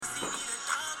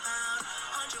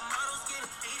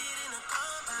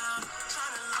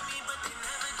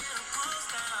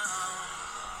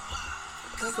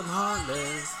'cause I'm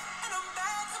heartless.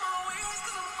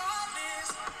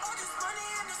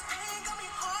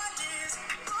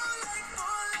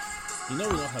 You know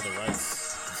we don't have the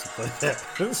rights to play that.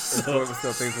 So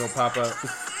still things gonna pop up.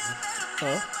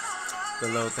 Huh? The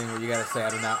little thing where you gotta say I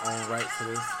do not own rights to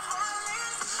this.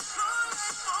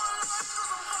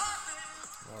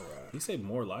 You say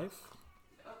More Life?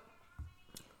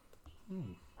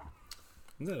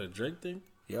 Is that a Drake thing?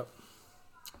 Yep.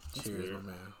 That's Cheers, weird.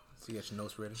 my man. So you got your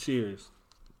notes ready? Cheers.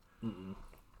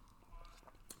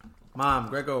 Mom,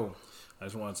 Grego. I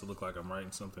just wanted to look like I'm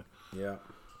writing something. Yeah.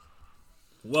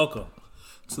 Welcome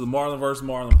to the Marlon vs.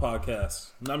 Marlon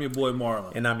podcast. And I'm your boy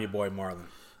Marlon. And I'm your boy Marlon.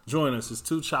 Join us as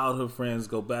two childhood friends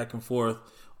go back and forth,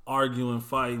 arguing,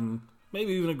 fighting,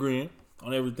 maybe even agreeing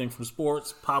on everything from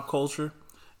sports, pop culture,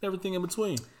 everything in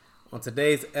between. On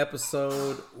today's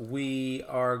episode, we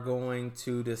are going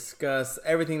to discuss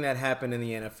everything that happened in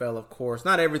the NFL, of course.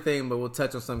 Not everything, but we'll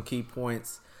touch on some key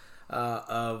points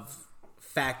of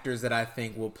factors that I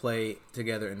think will play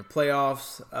together in the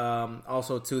playoffs.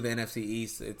 Also, to the NFC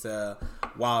East, it's a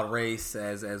wild race,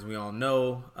 as we all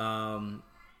know.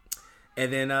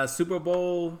 And then Super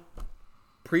Bowl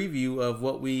preview of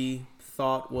what we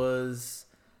thought was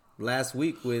last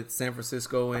week with San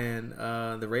Francisco and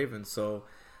the Ravens. So,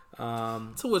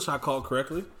 To which I called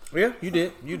correctly. yeah, you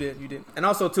did. And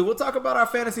also, too, we'll talk about our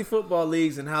fantasy football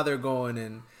leagues and how they're going.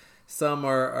 And some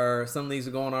some leagues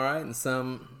are going all right, and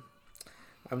some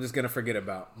I'm just gonna forget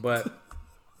about. But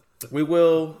we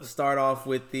will start off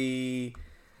with the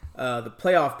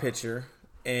playoff picture.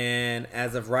 And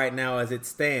as of right now, as it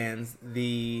stands,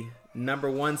 the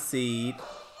number 1 seed,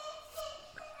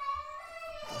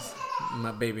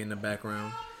 my baby in the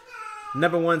background,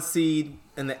 number 1 seed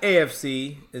in the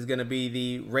AFC is going to be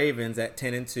the Ravens at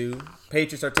 10-2.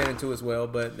 Patriots are 10-2 as well,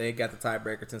 but they got the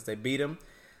tiebreaker since they beat them.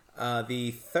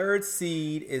 The 3rd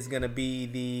seed is going to be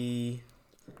the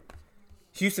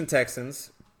Houston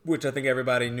Texans, which I think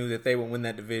everybody knew that they would win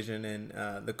that division,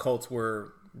 and the Colts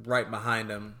were right behind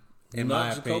them. In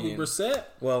my opinion, Jacoby Brissett.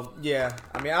 Well, yeah.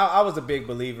 I mean, I was a big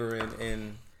believer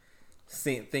in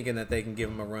thinking that they can give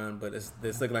them a run, but it's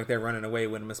looking like they're running away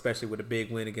with them, especially with a big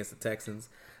win against the Texans.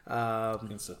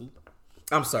 Against who?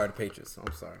 I'm sorry, the Patriots.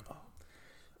 I'm sorry.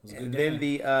 And game. then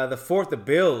the 4th, the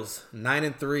Bills,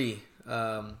 9-3.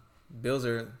 Bills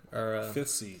are 5th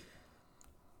seed.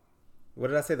 What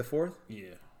did I say? The 4th?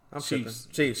 Yeah. I'm Chiefs.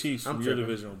 tripping. Chiefs I'm from your tripping.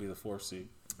 division will be the 4th seed.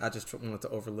 I just wanted to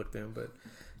overlook them, but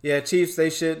yeah, Chiefs,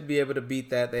 they should be able to beat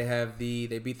that.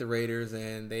 They beat the Raiders,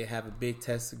 and they have a big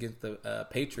test against the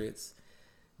Patriots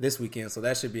this weekend, so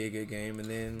that should be a good game. And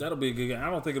then That'll be a good game. I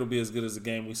don't think it'll be as good as the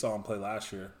game we saw him play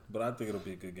last year, but I think it'll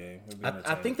be a good game. It'll be I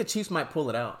entertaining. think the Chiefs might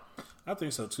pull it out. I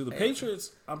think so too. The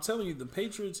Patriots, I'm telling you, the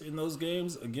Patriots in those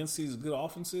games against these good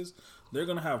offenses, they're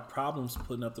going to have problems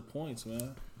putting up the points,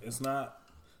 man. It's not,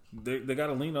 they got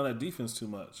to lean on that defense too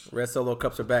much. Red Solo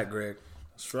Cups are back, Greg.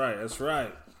 That's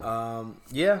right.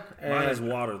 Yeah. Mine is and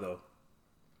water, though.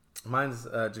 mine's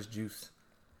just juice.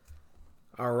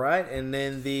 All right, and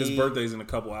then His birthday's in a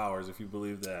couple hours, if you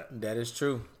believe that. That is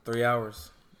true. 3 hours.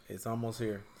 It's almost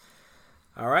here.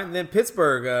 All right, and then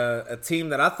Pittsburgh, a team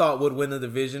that I thought would win the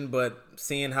division, but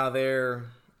seeing how they're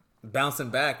bouncing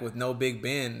back with no Big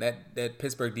Ben, that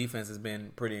Pittsburgh defense has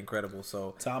been pretty incredible.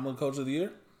 So Tomlin, Coach of the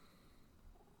Year?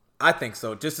 I think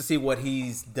so. Just to see what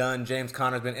he's done. James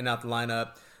Conner's been in and out the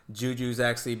lineup. Juju's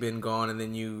actually been gone, and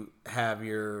then you kind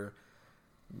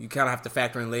of have to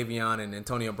factor in Le'Veon and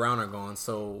Antonio Brown are gone.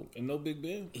 So And no Big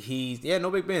Ben? no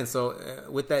Big Ben. So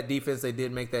with that defense, they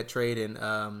did make that trade, and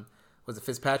was it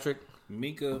Fitzpatrick?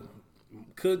 Mika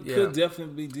could Yeah.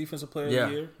 definitely be Defensive Player of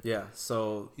the Year. Yeah.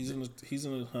 So He's in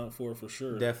the hunt for it for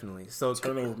sure. definitely. So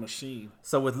Turnover machine.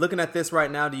 So with looking at this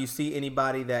right now, do you see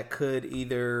anybody that could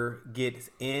either get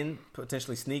in,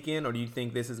 potentially sneak in, or do you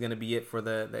think this is going to be it for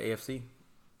the AFC?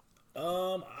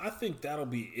 I think that'll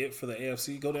be it for the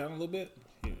AFC. Go down a little bit.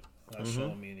 Here, not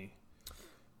showing me any.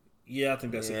 Yeah, I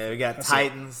think that's it. Yeah, we got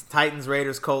That's Titans,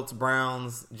 Raiders, Colts,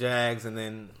 Browns, Jags, and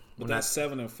then But that's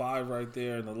 7-5 right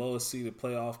there, and the lowest seeded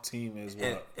playoff team is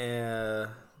what? the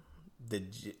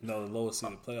No, the lowest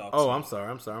seeded playoff. Oh, team.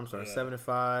 I'm sorry. Yeah.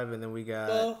 7-5, and then we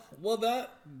got Well,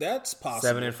 that's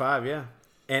possible. 7-5. Yeah,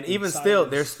 and even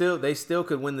Titans. still, they still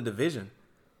could win the division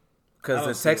I because don't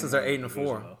the see them Texans are winning the 8-4.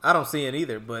 division, though. I don't see it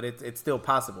either, but it's still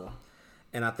possible,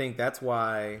 and I think that's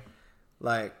why,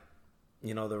 like,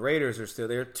 you know, the Raiders are still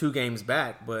they're 2 games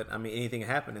back, but I mean anything can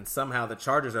happen, and somehow the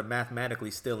Chargers are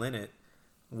mathematically still in it,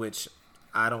 which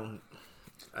I don't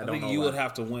think know you why. would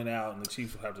have to win out, and the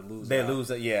Chiefs would have to lose. They out.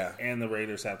 lose it, yeah. And the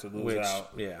Raiders have to lose Which,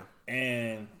 out. yeah.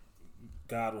 And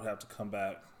God would have to come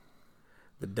back.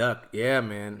 The Duck, yeah,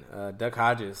 man. Duck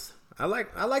Hodges. I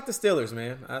like the Steelers,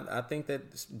 man. I think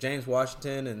that James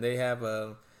Washington and they have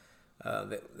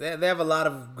they have a lot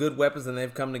of good weapons and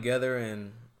they've come together,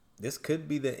 and this could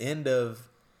be the end of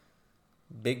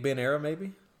Big Ben era,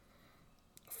 maybe.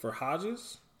 For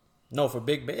Hodges? No, for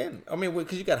Big Ben. I mean,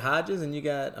 because you got Hodges and you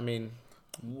got,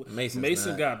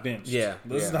 Mason got benched. Yeah,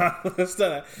 Let's not.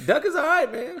 Duck is all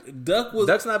right, man.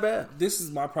 Duck's not bad. This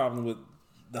is my problem with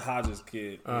the Hodges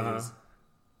kid. Is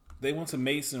they went to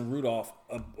Mason Rudolph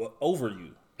over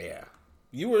you. Yeah.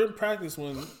 You were in practice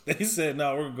when they said,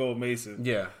 "No, we're gonna go with Mason."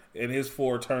 Yeah. And his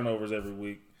 4 turnovers every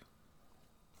week.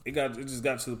 It just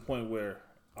got to the point where,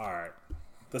 all right,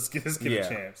 let's give a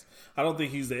chance. I don't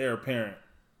think he's the heir apparent.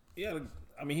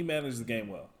 He managed the game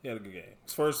well. He had a good game.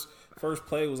 His first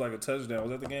play was like a touchdown. Was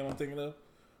that the game I'm thinking of?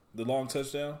 The long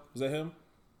touchdown? Was that him?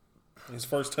 His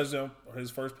first touchdown or his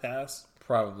first pass?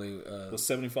 Probably. The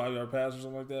 75-yard pass or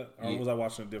something like that? Or was I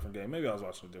watching a different game? Maybe I was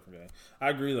watching a different game. I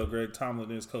agree, though. Greg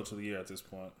Tomlin is coach of the year at this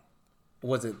point.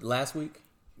 Was it last week?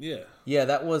 Yeah. Yeah,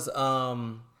 that was...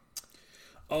 Oh,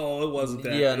 it wasn't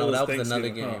that. Yeah, no, that was another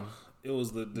game. It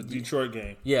was the Detroit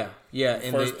game. Yeah.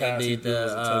 And first pass he threw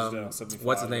was a touchdown, 75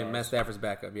 what's his name? yards. Matt Stafford's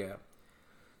backup, yeah.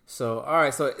 So, all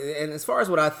right. So, and as far as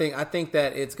what I think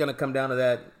that it's going to come down to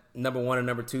that number 1 and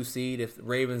number 2 seed. If the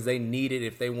Ravens, they need it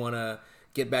if they want to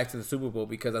get back to the Super Bowl,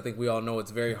 because I think we all know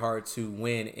it's very hard to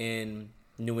win in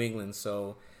New England.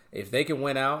 So, if they can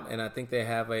win out, and I think they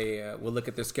have we'll look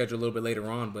at their schedule a little bit later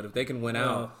on, but if they can win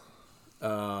out,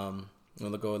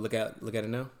 we'll go look at it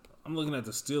now. I'm looking at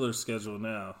the Steelers' schedule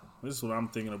now. This is what I'm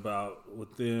thinking about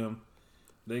with them.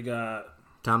 They got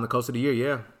Tom, the coach of the year,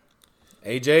 yeah.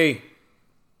 AJ.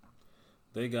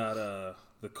 They got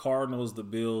the Cardinals, the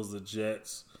Bills, the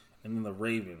Jets, and then the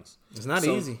Ravens. It's not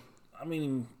easy.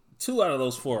 2 out of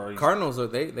those 4 are easy.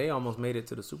 Cardinals, they almost made it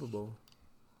to the Super Bowl.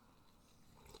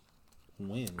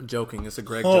 When? I'm joking. It's a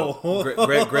Greg joke.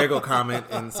 Greg will comment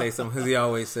and say something, because he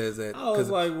always says that. I was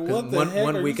like, what the heck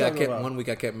one are week you I talking kept about? One week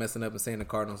I kept messing up and saying the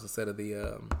Cardinals instead of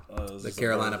the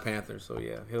Carolina Panthers. So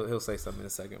yeah, he'll say something in a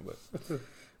second, but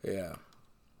yeah.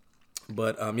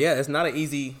 But it's not an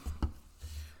easy.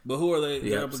 But who are they?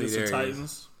 They're up see, against the there he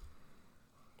Titans.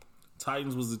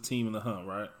 Titans was the team in the hunt,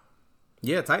 right?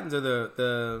 Yeah, Titans are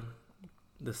the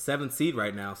 7th seed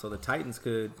right now, so the Titans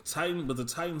could... But the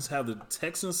Titans have the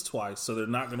Texans twice, so they're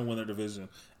not going to win their division,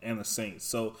 and the Saints.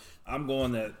 So I'm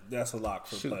going that's a lock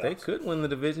for playoffs. They could win the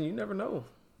division. You never know.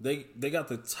 They got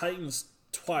the Titans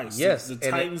twice. Yes, the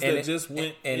Titans that just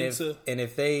went into...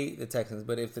 If the Texans,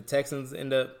 but if the Texans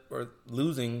end up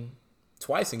losing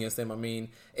twice against them,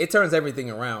 it turns everything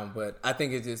around, but I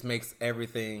think it just makes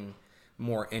everything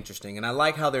more interesting. And I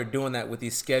like how they're doing that with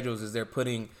these schedules, is they're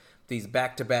putting these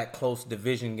back-to-back close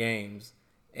division games,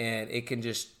 and it can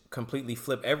just completely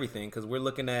flip everything, because we're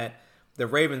looking at the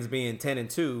Ravens being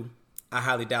 10-2. I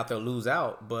highly doubt they'll lose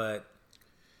out, but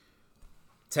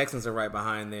Texans are right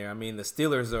behind there. The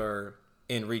Steelers are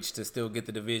in reach to still get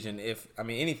the division.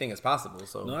 Anything is possible.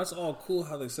 So no, that's all cool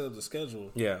how they set up the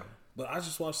schedule. Yeah. But I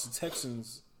just watched the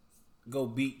Texans go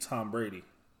beat Tom Brady.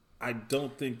 I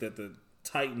don't think that the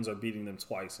Titans are beating them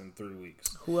twice in 3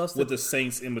 weeks. Who else? With the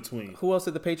Saints in between. Who else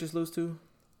did the Patriots lose to?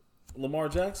 Lamar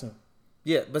Jackson.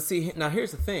 Yeah, but see, now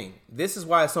here's the thing. This is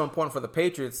why it's so important for the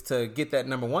Patriots to get that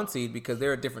number 1 seed, because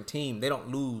they're a different team. They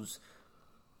don't lose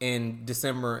in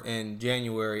December and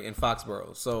January in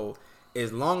Foxborough. So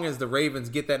as long as the Ravens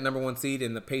get that number 1 seed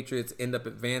and the Patriots end up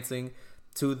advancing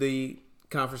to the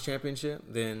conference championship,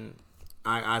 then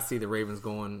I see the Ravens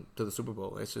going to the Super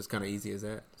Bowl. It's just kind of easy as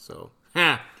that. So,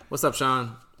 what's up,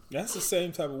 Sean? That's the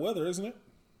same type of weather, isn't it?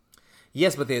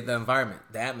 Yes, but the environment,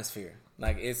 the atmosphere.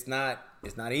 It's not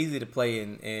easy to play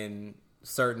in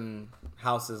certain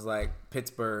houses like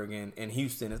Pittsburgh and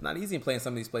Houston. It's not easy to play in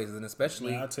some of these places, and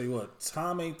especially... Man, I tell you what,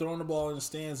 Tom ain't throwing the ball in the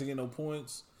stands and getting no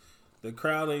points. The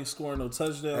crowd ain't scoring no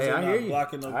touchdowns. They're not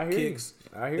blocking no kicks.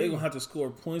 They're going to have to score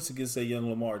points against that young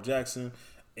Lamar Jackson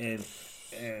and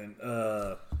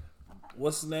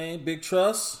what's his name? Big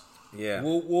Truss. Yeah.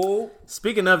 Whoa.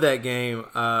 Speaking of that game,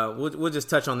 we'll just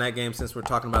touch on that game since we're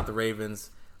talking about the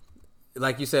Ravens.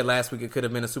 Like you said last week, it could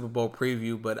have been a Super Bowl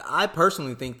preview, but I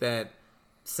personally think that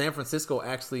San Francisco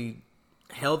actually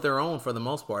held their own for the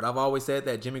most part. I've always said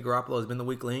that Jimmy Garoppolo has been the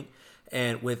weak link,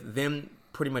 and with them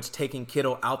pretty much taking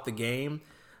Kittle out the game,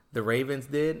 the Ravens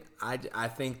did. I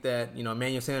think that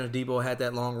Emmanuel Sanders, Debo had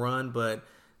that long run, but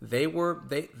they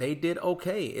did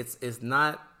okay. It's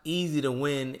not easy to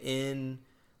win in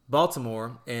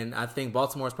Baltimore, and I think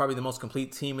Baltimore is probably the most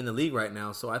complete team in the league right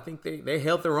now. So I think they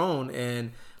held their own,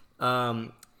 and I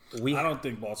don't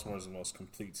think Baltimore is the most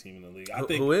complete team in the league.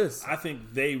 Who is? I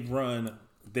think they run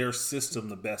their system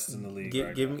the best in the league.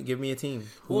 Give me a team.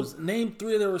 Well, name 2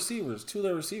 of their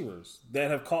receivers that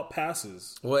have caught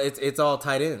passes. Well, it's all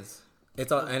tight ends.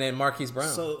 It's all, and then Marquise Brown.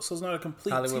 So it's not a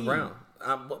complete Hollywood team. Brown.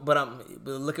 But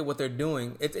look at what they're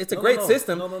doing. It's a great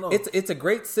system. No. It's a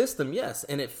great system, yes,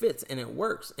 and it fits and it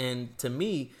works. And to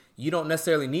me, you don't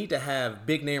necessarily need to have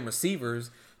big name receivers.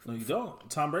 No, you don't.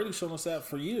 Tom Brady's shown us that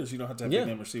for years. You don't have to have big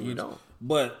name receivers. You don't.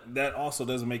 But that also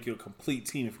doesn't make you a complete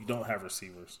team if you don't have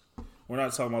receivers. We're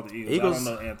not talking about the Eagles.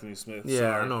 I don't know Anthony Smith. Yeah,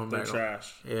 sorry. I know. They're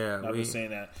trash. Yeah, I've been saying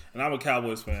that, and I'm a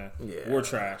Cowboys fan. Yeah. We're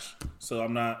trash. So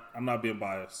I'm not being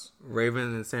biased.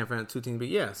 Ravens and San Fran, 2 teams, but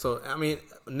yeah. So I mean,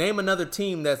 name another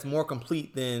team that's more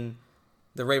complete than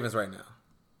the Ravens right now.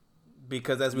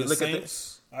 Because as we look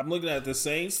Saints, I'm looking at the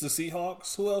Saints, the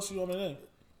Seahawks. Who else you want to name?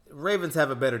 Ravens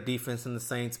have a better defense than the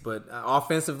Saints, but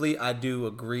offensively, I do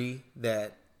agree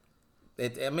that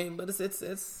that's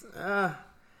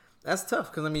tough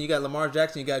because I mean you got Lamar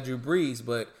Jackson, you got Drew Brees,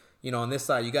 but you know on this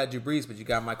side you got Drew Brees, but you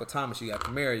got Michael Thomas, you got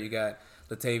Kamara, you got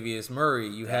Latavius Murray,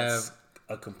 you have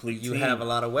a complete. You team. have a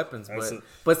lot of weapons,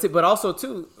 but also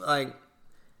too like,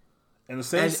 and the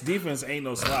Saints defense ain't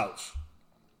no slouch.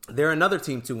 They're another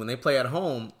team too. When they play at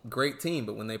home, great team,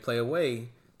 but when they play away,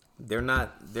 they're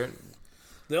not.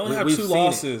 They only have 2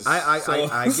 losses. So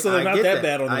they're not that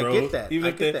bad on the road. I get that.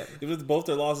 Even if both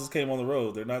their losses came on the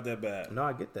road, they're not that bad. No,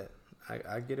 I get that.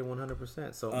 I get it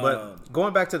 100%. So, but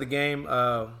going back to the game,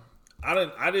 I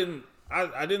didn't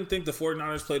think the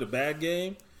 49ers played a bad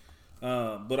game,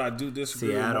 but I do disagree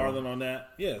with Marlon on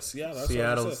that. Yeah, Seattle.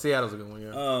 Seattle's a good one.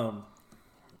 Yeah.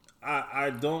 I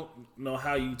don't know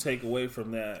how you take away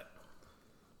from that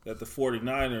the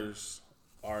 49ers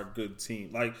are a good team.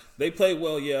 Like, they played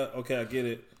well, yeah, okay, I get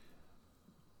it.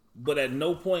 But at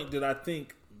no point did I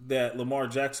think that Lamar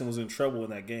Jackson was in trouble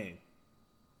in that game.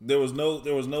 There was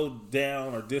no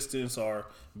down or distance or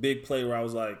big play where I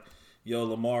was like, yo,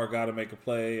 Lamar got to make a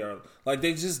play. Or like,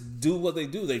 they just do what they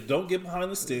do. They don't get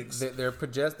behind the sticks. They're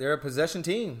a possession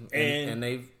team.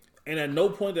 And at no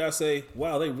point did I say,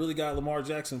 wow, they really got Lamar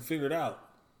Jackson figured out.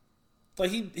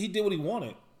 Like, he did what he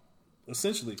wanted.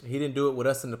 Essentially, he didn't do it with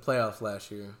us in the playoffs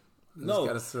last year.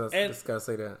 Just gotta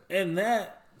say that. And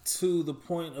that to the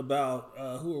point about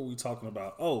who are we talking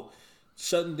about? Oh,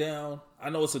 shutting down.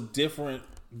 I know it's a different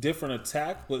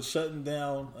attack, but shutting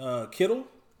down Kittle.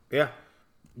 Yeah,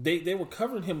 they were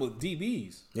covering him with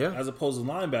DBs, as opposed to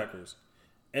linebackers,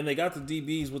 and they got the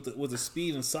DBs with the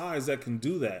speed and size that can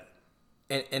do that.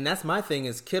 And that's my thing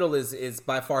is Kittle is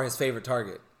by far his favorite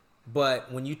target.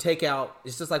 But when you take out,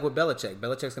 it's just like with Belichick.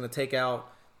 Belichick's going to take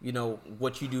out,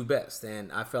 what you do best.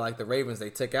 And I feel like the Ravens, they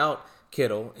took out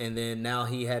Kittle, and then now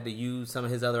he had to use some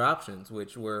of his other options,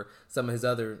 which were some of his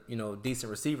other, decent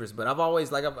receivers. But I've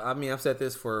always, I've said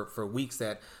this for weeks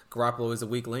that Garoppolo is a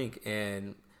weak link.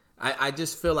 And I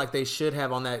just feel like they should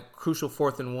have on that crucial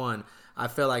 4th and 1. I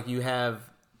feel like you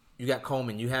got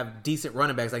Coleman. You have decent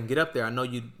running backs that can get up there. I know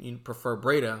you prefer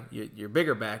Breda, your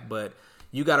bigger back, but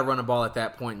you got to run the ball at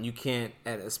that point. You can't,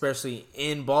 especially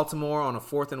in Baltimore on a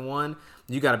 4th and 1.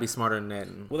 You got to be smarter than that.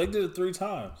 Well, they did it 3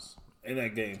 times in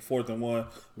that game, 4th and 1.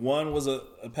 One was a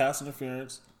pass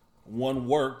interference. One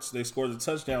worked. They scored a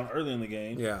touchdown early in the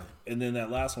game. Yeah, and then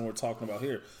that last one we're talking about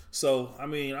here. So I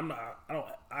mean,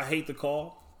 I hate the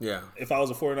call. Yeah. If I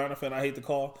was a 49er fan, I hate the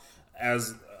call.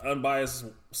 As unbiased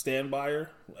stand-byer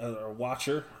or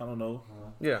watcher, I don't know.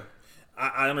 Yeah.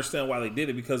 I understand why they did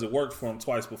it because it worked for them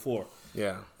twice before.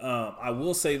 Yeah. I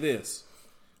will say this.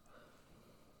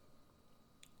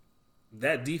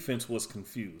 That defense was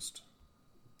confused.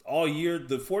 All year,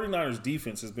 the 49ers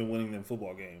defense has been winning them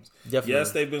football games. Definitely.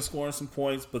 Yes, they've been scoring some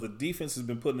points, but the defense has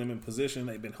been putting them in position.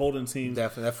 They've been holding teams.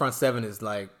 Definitely. That front 7 is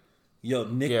like... Yo,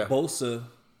 Nick Bosa...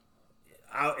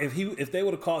 If they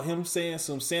would have caught him saying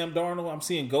some Sam Darnold, I'm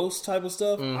seeing ghost type of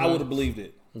stuff, I would have believed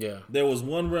it. Yeah. There was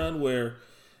one run where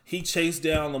he chased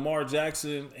down Lamar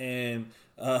Jackson and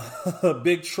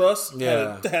Big Trust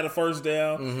had a first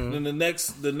down. And then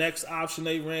the next option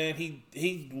they ran,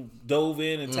 he dove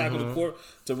in and tackled the court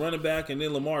to run it back, and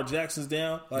then Lamar Jackson's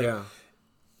down.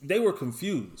 They were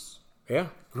confused. Yeah.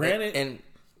 Granted,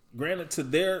 to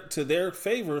their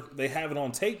favor, they have it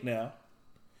on tape now.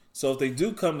 So if they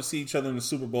do come to see each other in the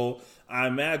Super Bowl, I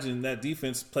imagine that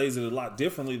defense plays it a lot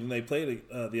differently than they played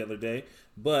it the other day.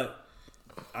 But,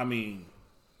 I mean,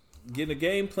 getting a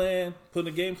game plan,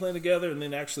 putting a game plan together, and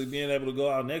then actually being able to go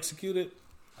out and execute it,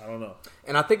 I don't know.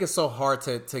 And I think it's so hard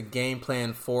to game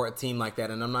plan for a team like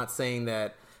that. And I'm not saying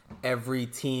that every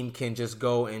team can just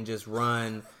go and just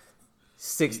run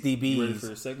 6 DBs, you ready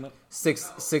for a segment?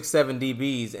 7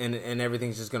 DBs, and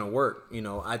everything's just going to work.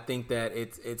 I think that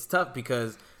it's tough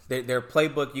because their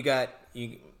playbook,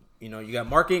 you got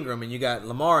Mark Ingram and you got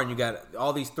Lamar and you got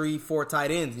all these 3-4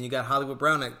 tight ends and you got Hollywood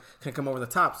Brown that can come over the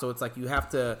top. So it's like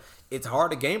it's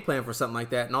hard to game plan for something like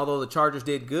that. And although the Chargers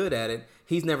did good at it,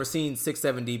 he's never seen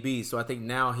 6-7 DBs. So I think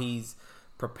now he's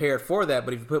prepared for that.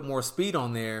 But if you put more speed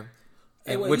on there,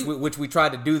 which we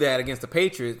tried to do that against the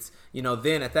Patriots,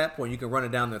 then at that point you can run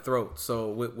it down their throat.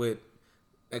 So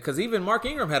because even Mark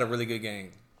Ingram had a really good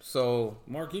game. So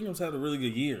Mark Ingram's had a really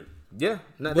good year. Yeah,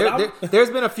 there's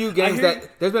been a few games that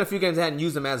hadn't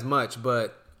used him as much,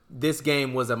 but this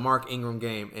game was a Mark Ingram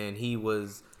game, and he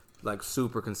was like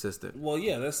super consistent. Well,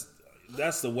 yeah,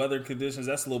 that's the weather conditions.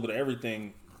 That's a little bit of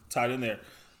everything tied in there.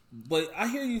 But I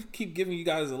hear you keep giving you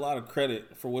guys a lot of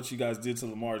credit for what you guys did to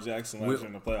Lamar Jackson last year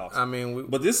in the playoffs. I mean,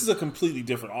 but this is a completely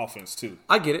different offense too.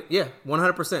 I get it, yeah,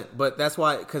 100%. But that's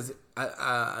why, because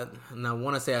I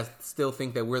want to say I still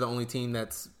think that we're the only team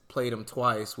that's played him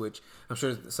twice, which I'm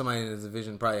sure somebody in his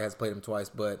division probably has played him twice,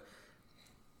 but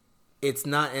it's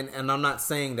not, and I'm not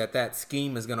saying that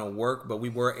scheme is going to work, but we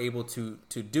were able to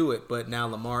do it. But now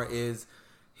Lamar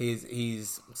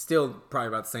he's still probably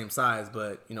about the same size,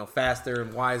 but faster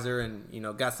and wiser,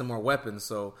 and got some more weapons.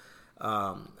 So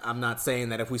I'm not saying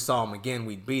that if we saw him again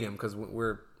we'd beat him, because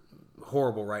we're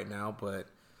horrible right now, but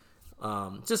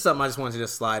just something I just wanted to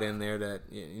just slide in there that,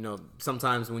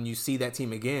 sometimes when you see that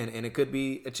team again, and it could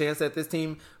be a chance that this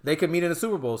team, they could meet in the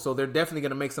Super Bowl. So they're definitely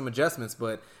going to make some adjustments,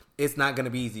 but it's not going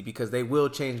to be easy because they will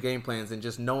change game plans. And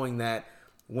just knowing that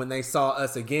when they saw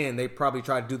us again, they probably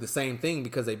tried to do the same thing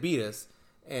because they beat us.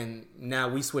 And now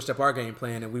we switched up our game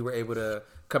plan and we were able to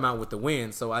come out with the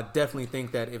win. So I definitely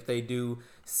think that if they do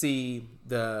see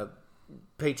the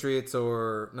Patriots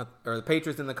or the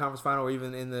Patriots in the conference final, or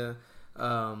even in the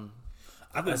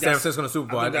I think San Francisco in the Super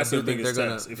Bowl, I do think they're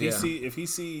going to. If he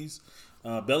sees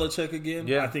Belichick again,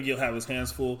 I think he'll have his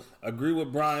hands full. Agree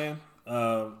with Brian.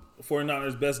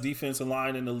 49ers best defensive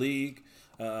line in the league,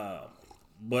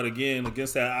 but again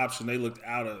against that option, they looked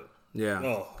out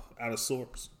of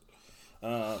sorts.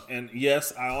 And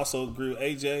yes, I also agree with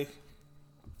AJ.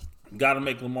 Got to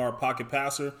make Lamar a pocket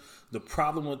passer. The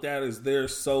problem with that is the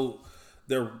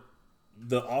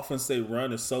offense they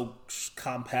run is so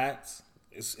compact.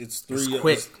 It's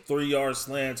 3 yard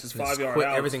slants. It's 5 yard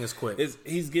outs. Everything is quick.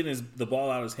 He's getting the ball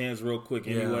out of his hands real quick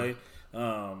anyway.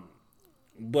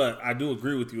 But I do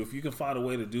agree with you. If you can find a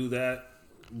way to do that,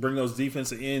 bring those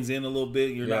defensive ends in a little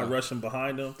bit. You're not rushing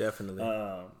behind them. Definitely.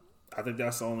 I think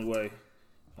that's the only way.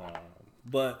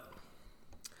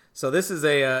 So this is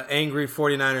a angry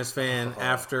 49ers fan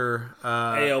after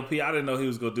ALP. I didn't know he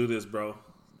was going to do this, bro.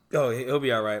 Oh, he'll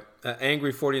be all right.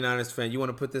 Angry 49ers fan. You want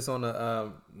to put this on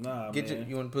the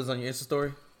you want to put this on your Insta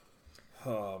story?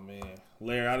 Oh man,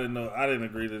 Larry, I didn't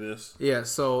agree to this. Yeah,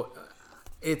 so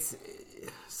it's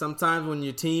sometimes when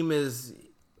your team is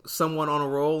somewhat on a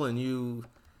roll and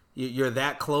you're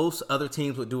that close, other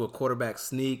teams would do a quarterback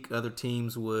sneak. Other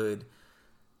teams would,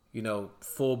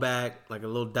 fullback, like a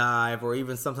little dive, or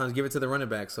even sometimes give it to the running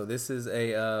back. So this is a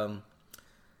you want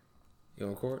to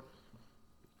record?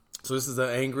 So this is an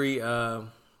angry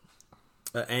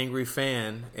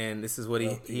fan, and this is what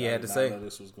he had to say. I know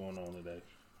this was going on today.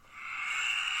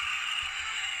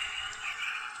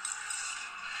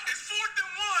 It's 4th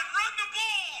and 1. Run the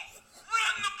ball.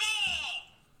 Run the ball.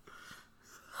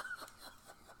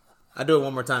 I'll do it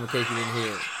one more time in case you didn't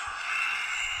hear it.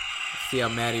 See how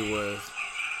mad he was.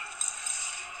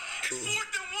 It's 4th and 1.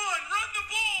 Run the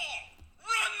ball.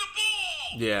 Run the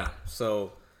ball. Yeah,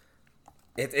 so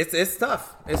it's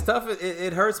tough. It's tough.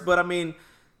 It hurts, but I mean,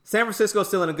 San Francisco's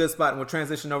still in a good spot, and we'll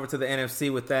transition over to the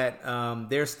NFC with that.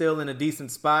 They're still in a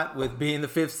decent spot with being the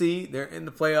 5th seed. They're in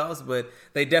the playoffs, but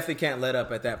they definitely can't let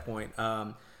up at that point.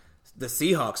 The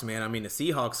Seahawks, man. I mean, the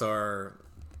Seahawks are,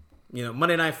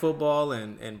 Monday Night Football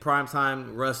and prime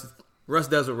time. Russ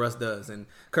does what Russ does, and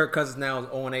Kirk Cousins now is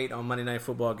 0-8 on Monday Night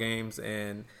Football games,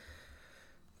 and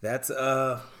that's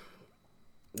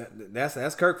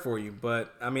Kirk for you.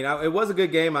 But I mean, it was a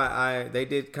good game. They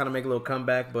did kind of make a little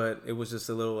comeback, but it was just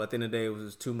a little. At the end of the day, it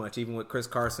was too much. Even with Chris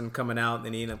Carson coming out,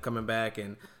 then he ended up coming back,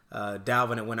 and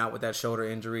Dalvin it went out with that shoulder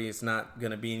injury. It's not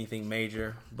going to be anything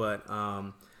major, but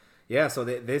so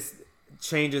this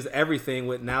changes everything.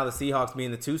 With now the Seahawks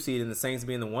being the 2 seed and the Saints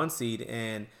being the 1 seed,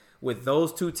 and with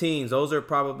those two teams, those are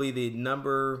probably the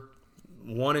number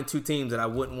 1 and 2 teams that I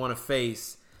wouldn't want to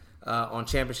face on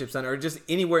Championship Sunday or just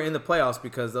anywhere in the playoffs,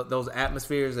 because those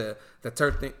atmospheres, the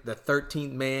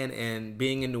 13th man, and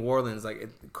being in New Orleans,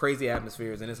 crazy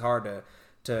atmospheres, and it's hard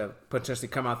to potentially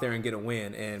come out there and get a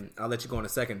win. And I'll let you go in a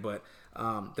second, but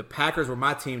the Packers were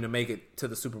my team to make it to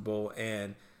the Super Bowl,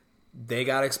 and they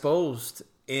got exposed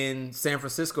in San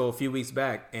Francisco a few weeks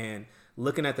back. And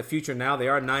looking at the future now, they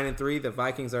are 9-3. The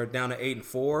Vikings are down to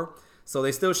 8-4, so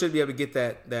they still should be able to get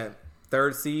that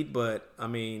third seed. But I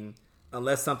mean,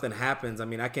 unless something happens, I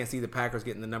mean, I can't see the Packers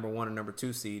getting the number 1 or number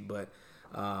 2 seed. But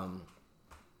I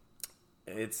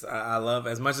love,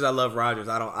 as much as I love Rodgers,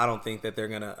 I don't think that they're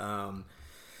gonna.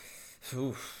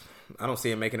 I don't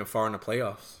see him making it far in the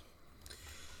playoffs.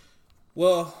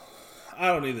 Well, I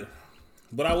don't either.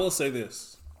 But I will say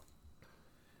this.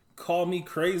 Call me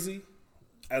crazy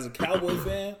as a Cowboy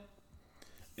fan.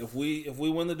 If we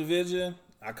win the division,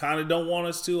 I kind of don't want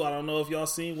us to. I don't know if y'all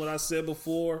seen what I said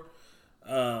before.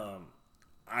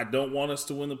 I don't want us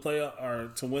to win the playoff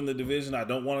or to win the division. I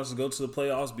don't want us to go to the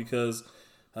playoffs because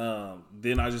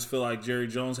then I just feel like Jerry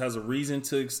Jones has a reason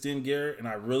to extend Garrett, and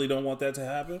I really don't want that to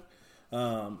happen.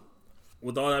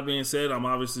 With all that being said, I'm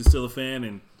obviously still a fan,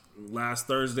 and last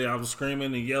Thursday I was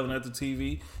screaming and yelling at the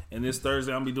TV, and this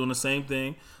Thursday I'm going to be doing the same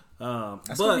thing.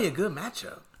 That's going to be a good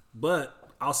matchup. But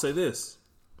I'll say this,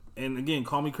 and again,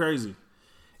 call me crazy.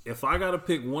 If I got to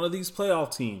pick one of these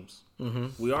playoff teams,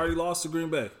 we already lost to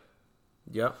Green Bay.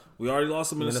 Yep. We already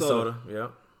lost to Minnesota.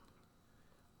 Yep.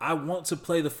 I want to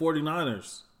play the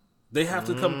 49ers. They have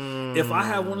to come. If I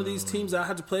have one of these teams that I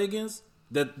have to play against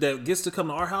that gets to come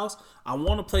to our house, I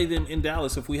want to play them in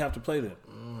Dallas if we have to play them.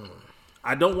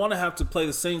 I don't want to have to play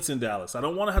the Saints in Dallas. I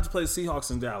don't want to have to play the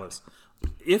Seahawks in Dallas.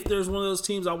 If there's one of those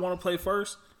teams I want to play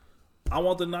first, I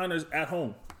want the Niners at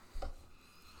home.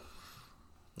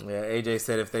 Yeah, AJ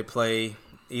said if they play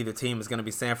either team, it's going to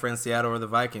be San Fran, Seattle, or the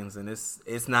Vikings, and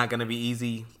it's not going to be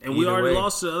easy. And we already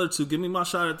lost to the other two. Give me my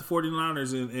shot at the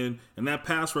 49ers and that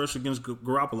pass rush against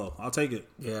Garoppolo. I'll take it.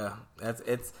 Yeah,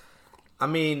 it's. I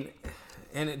mean,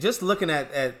 and just looking at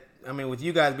I mean, with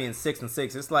you guys being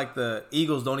 6-6, it's like the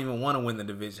Eagles don't even want to win the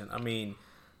division. I mean,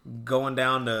 going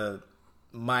down to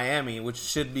Miami, which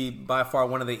should be by far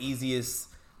one of the easiest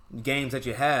games that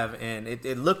you have, and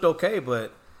it looked okay,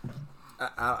 but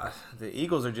the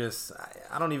Eagles are just,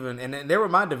 I don't even, and they were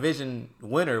my division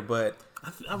winner, but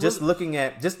just looking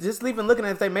at, just even looking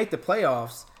at if they make the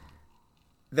playoffs,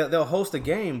 they'll host a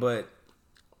game, but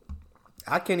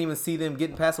I can't even see them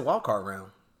getting past the wild card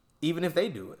round, even if they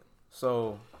do it.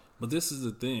 So, but this is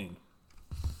the thing.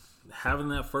 Having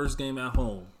that first game at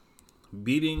home,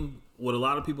 beating what a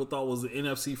lot of people thought was the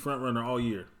NFC frontrunner all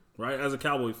year, right? As a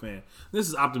Cowboy fan. This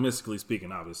is optimistically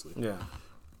speaking, obviously. Yeah.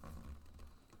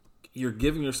 You're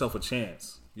giving yourself a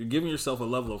chance. You're giving yourself a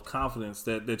level of confidence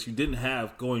that you didn't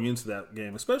have going into that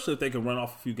game, especially if they can run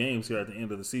off a few games here at the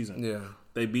end of the season. Yeah.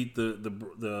 They beat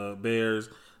the Bears,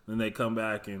 then they come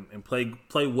back and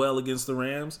play well against the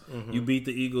Rams. Mm-hmm. You beat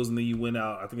the Eagles, and then you win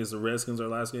out. I think it's the Redskins our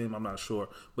last game. I'm not sure.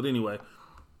 But anyway,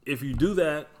 if you do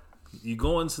that, you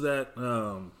go into that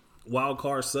wild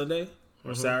card Sunday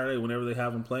or Saturday, whenever they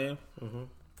have them playing. Mm-hmm. And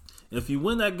if you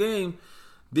win that game,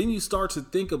 then you start to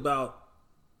think about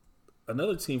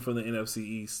another team from the NFC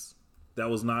East that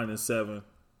was 9-7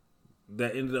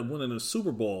 that ended up winning the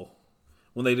Super Bowl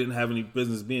when they didn't have any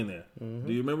business being there. Mm-hmm.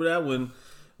 Do you remember that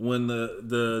when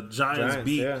the Giants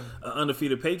beat an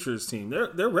undefeated Patriots team?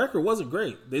 Their record wasn't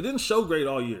great. They didn't show great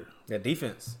all year. Yeah,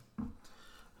 defense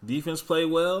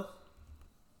played well,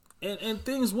 and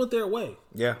things went their way.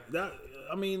 Yeah,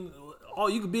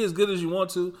 you could be as good as you want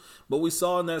to, but we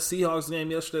saw in that Seahawks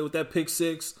game yesterday with that pick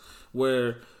six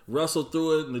where Russell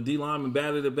threw it and the D lineman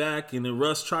batted it back, and then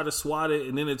Russ tried to swat it,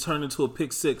 and then it turned into a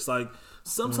pick six. Like,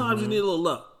 sometimes you need a little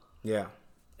luck. Yeah.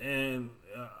 And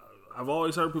I've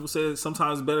always heard people say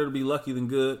sometimes it's better to be lucky than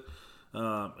good,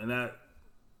 and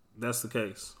that's the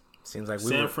case. Seems like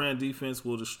San Fran defense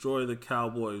will destroy the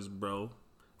Cowboys, bro.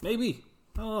 Maybe.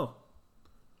 I don't know.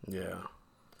 Yeah.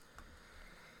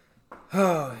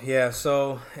 Oh, yeah.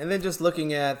 So, and then just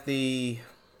looking at the,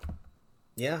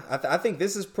 I think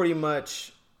this is pretty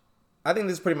much. I think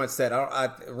this is pretty much set.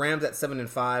 Rams at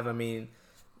 7-5. I mean,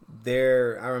 I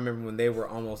remember when they were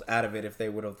almost out of it if they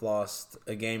would have lost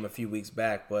a game a few weeks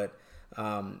back. But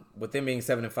with them being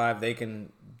 7-5, they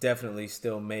can definitely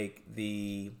still make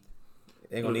the.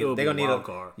 They're gonna need a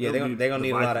card. Yeah, they're gonna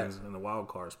need a lot of in the wild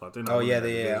card spot. They're not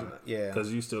yeah.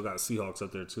 Because you still got Seahawks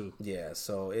up there too. Yeah,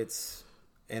 so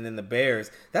and then the Bears.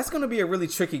 That's gonna be a really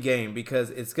tricky game because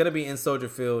it's gonna be in Soldier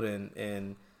Field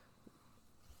and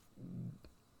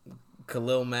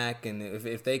Khalil Mack, and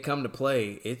if they come to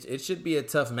play, it should be a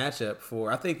tough matchup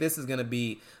for. I think this is gonna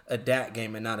be a Dak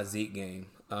game and not a Zeke game.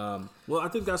 Well, I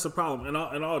think that's the problem, and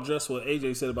I'll address what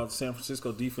AJ said about the San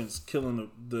Francisco defense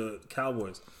killing the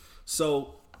Cowboys.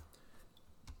 So,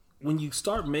 when you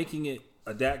start making it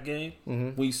a Dak game,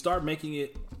 when you start making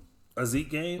it a Zeke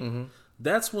game,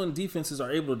 that's when defenses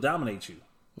are able to dominate you.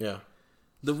 Yeah.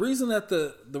 The reason that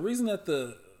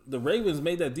the the Ravens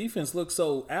made that defense look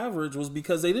so average was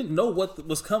because they didn't know what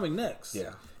was coming next.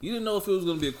 Yeah. You didn't know if it was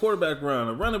going to be a quarterback run,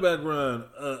 a running back run,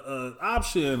 a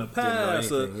option, a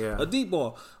pass, a deep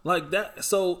ball like that.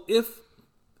 So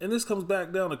and this comes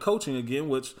back down to coaching again,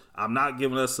 which I'm not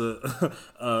giving us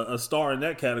a star in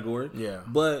that category. Yeah.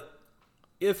 But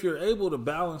if you're able to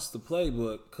balance the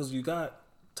playbook, because you got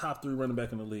top 3 running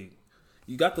back in the league,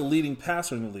 you got the leading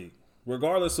passer in the league,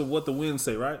 regardless of what the wins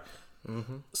say, right?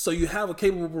 Mm-hmm. So you have a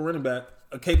capable running back,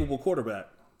 a capable quarterback.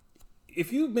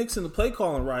 If you mix in the play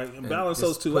calling right and balance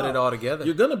those two put out, it all together,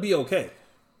 you're gonna be okay.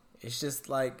 It's just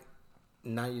like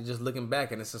now you're just looking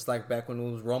back, and it's just like back when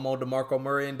it was Romo, DeMarco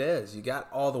Murray, and Dez. You got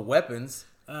all the weapons.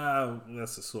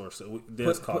 That's the source.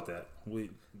 Dez caught that.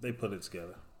 They put it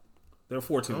together. They're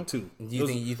 14-2. You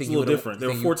think it's a little different. They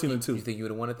were 14-2. You think you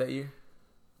would have won it that year?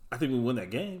 I think we win that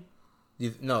game.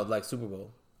 No, like Super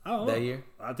Bowl. I don't know. That year.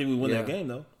 I think we win that game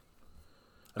though.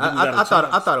 I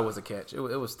thought it was a catch. It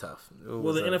was tough. The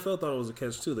NFL thought it was a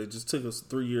catch too. They just took us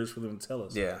 3 years for them to tell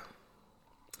us. Yeah.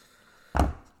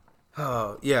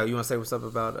 Oh yeah. You want to say what's up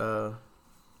about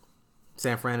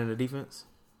San Fran and the defense?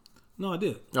 No, I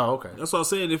did. Oh, okay. That's what I was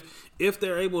saying. If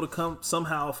they're able to come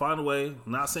somehow find a way,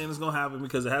 I'm not saying it's going to happen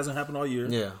because it hasn't happened all year.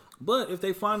 Yeah. But if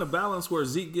they find a balance where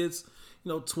Zeke gets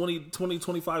 20,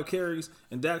 25 carries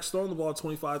and Dak's throwing the ball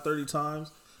 25, 30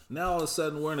 times, now all of a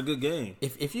sudden we're in a good game.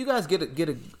 If you guys get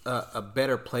a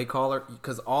better play caller,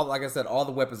 because like I said, all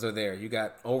the weapons are there. You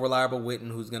got old reliable Witten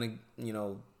who's gonna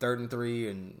 3rd and 3,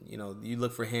 and you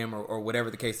look for him or whatever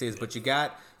the case is. But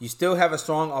you still have a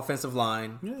strong offensive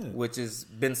line, which has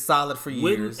been solid for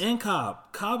years. Witten and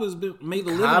Cobb. Cobb has been made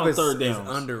the living on 3rd downs.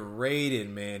 Is underrated,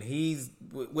 man. He's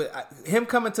him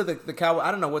coming to the Cowboys.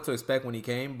 I don't know what to expect when he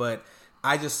came, but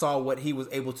I just saw what he was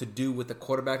able to do with a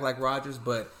quarterback like Rodgers,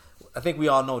 but. I think we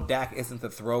all know Dak isn't the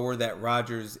thrower that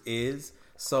Rodgers is.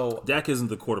 So Dak isn't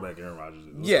the quarterback Aaron Rodgers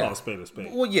is. Let's call a spade a spade.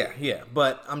 Well, yeah.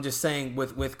 But I'm just saying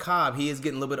with Cobb, he is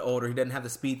getting a little bit older. He doesn't have the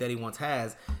speed that he once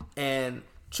has. And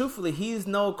truthfully, he's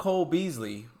no Cole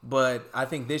Beasley. But I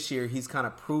think this year he's kind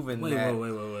of proven that.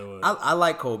 Wait. I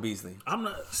like Cole Beasley. I'm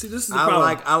not. See, this is the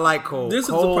problem. I like Cole. This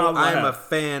Cole, is the problem. I am a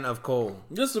fan of Cole.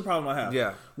 This is the problem I have.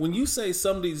 Yeah. When you say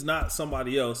somebody's not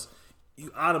somebody else, you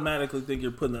automatically think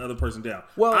you're putting the other person down.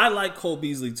 Well, I like Cole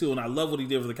Beasley too, and I love what he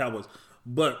did for the Cowboys.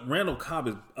 But Randall Cobb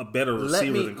is a better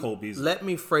receiver than Cole Beasley. Let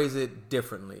me phrase it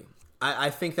differently. I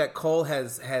think that Cole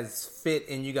has fit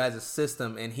in you guys'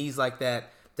 system, and he's like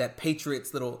that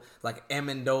Patriots little like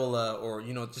Amendola, or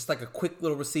just like a quick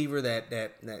little receiver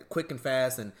that quick and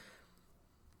fast. And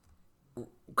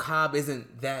Cobb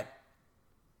isn't that.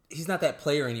 He's not that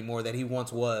player anymore that he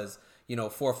once was.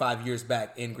 4 or 5 years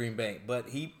back in Green Bay, but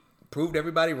he proved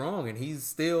everybody wrong, and he's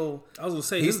still. I was gonna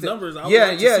say his numbers. I would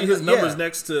like to see his numbers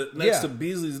next to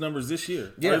Beasley's numbers this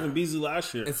year, or even Beasley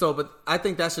last year. And so, but I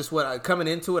think that's just what coming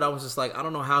into it. I was just like, I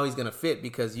don't know how he's gonna fit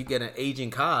because you get an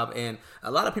aging Cobb, and a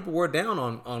lot of people were down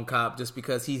on Cobb just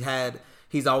because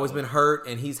he's always been hurt,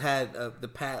 and he's had the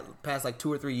past like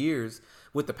 2 or 3 years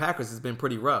with the Packers has been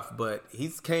pretty rough. But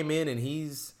he's came in and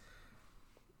he's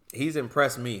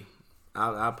impressed me.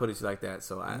 I'll put it like that.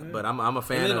 So, but I'm a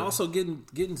fan. And then also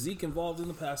getting Zeke involved in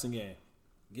the passing game.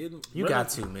 Got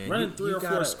to, man. Running 3 or 4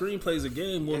 screenplays a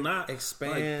game will not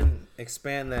expand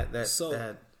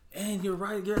that. And you're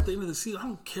right. You're at the end of the season. I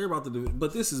don't care about the division,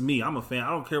 but this is me. I'm a fan. I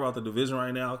don't care about the division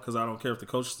right now because I don't care if the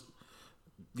coach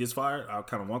gets fired. I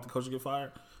kind of want the coach to get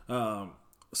fired.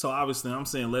 So obviously, I'm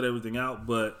saying let everything out.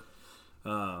 But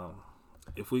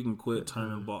if we can quit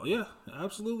turning the ball, yeah,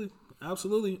 absolutely.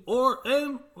 Absolutely.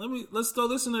 Let's throw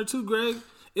this in there too, Greg.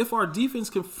 If our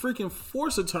defense can freaking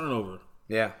force a turnover.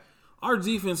 Yeah. Our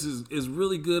defense is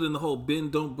really good in the whole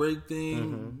bend, don't break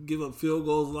thing. Give up field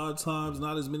goals a lot of times.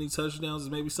 Not as many touchdowns as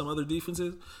maybe some other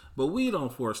defenses. But we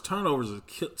don't force turnovers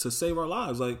to save our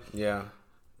lives. Yeah.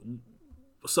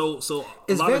 So is a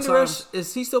lot Van of Der times, Esch,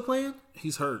 is he still playing?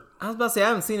 He's hurt. I was about to say I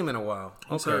haven't seen him in a while.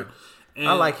 He's hurt.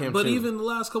 I like him but too. Even the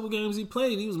last couple games he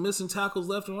played, he was missing tackles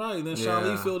left and right. And then Sean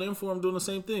Lee filled in for him doing the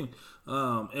same thing.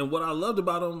 And what I loved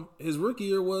about him his rookie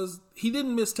year was he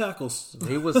didn't miss tackles.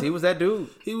 He was that dude.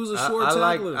 He was a short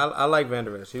tackler. I like Van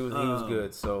Der Esch. He was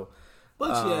good. So,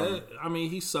 but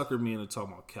he suckered me into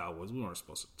talking about Cowboys. We weren't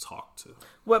supposed to talk to.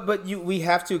 Well, but we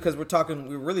have to because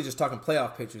we're really just talking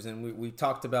playoff pictures, and we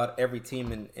talked about every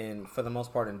team in for the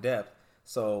most part in depth.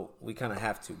 So we kind of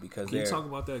have to because can you talk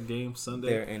about that game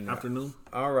Sunday afternoon?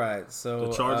 All right, so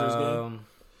the Chargers game.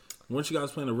 Weren't you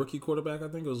guys playing a rookie quarterback? I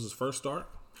think it was his first start.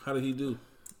 How did he do?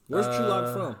 Where's Drew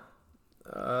Lock from?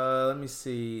 Let me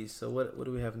see. So what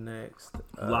do we have next?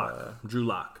 Drew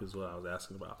Lock is what I was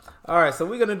asking about. All right, so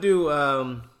we're gonna do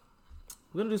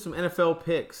We're gonna do some NFL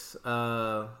picks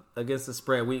against the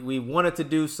spread. We wanted to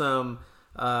do some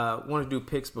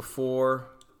picks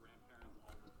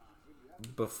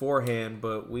beforehand,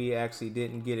 but we actually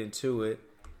didn't get into it.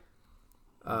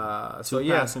 Two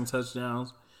passing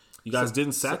touchdowns. You guys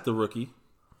didn't sack the rookie.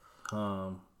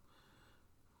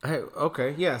 Hey,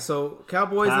 okay, yeah. So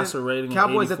Cowboys Passer rating at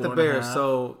the Bears. 84.5.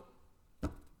 So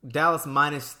Dallas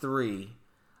 -3.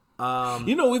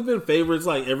 We've been favorites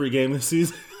like every game this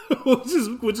season,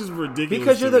 which is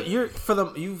ridiculous. Because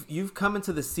you've come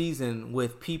into the season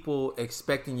with people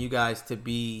expecting you guys to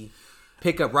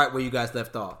pick up right where you guys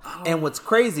left off. Oh. And what's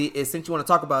crazy is, since you want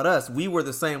to talk about us, we were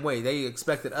the same way. They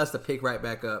expected us to pick right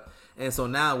back up, and so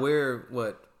now we're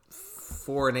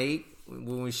 4-8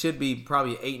 when we should be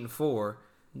probably 8-4.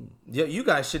 You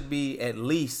guys should be at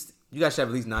least. You guys should have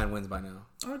at least 9 wins by now.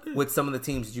 I agree. With some of the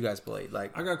teams that you guys played.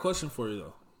 Like, I got a question for you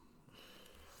though.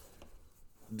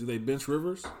 Do they bench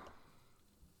Rivers?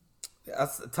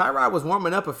 Tyrod was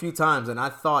warming up a few times, and I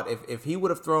thought if he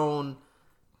would have thrown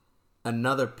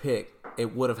another pick,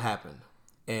 it would have happened.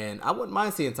 And I wouldn't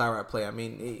mind seeing Tyrod play. I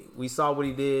mean, we saw what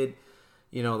he did,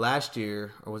 last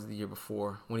year, or was it the year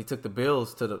before, when he took the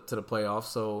Bills to the playoffs.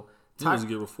 So it was the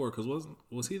year before, because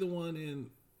was he the one in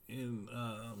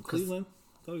Cleveland?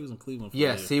 I thought he was in Cleveland.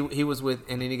 Yes, he was with,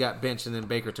 and then he got benched, and then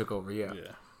Baker took over. Yeah.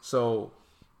 So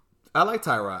I like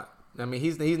Tyrod. I mean,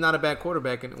 he's not a bad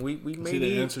quarterback, and we may see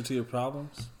the answer to your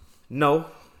problems. No,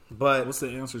 but what's the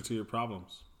answer to your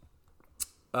problems?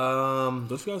 Don't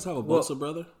you guys have a Bosa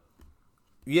brother?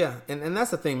 Yeah, and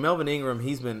that's the thing. Melvin Ingram,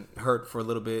 he's been hurt for a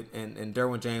little bit, and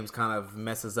Derwin James kind of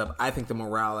messes up, I think, the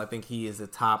morale. I think he is a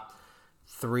top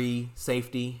 3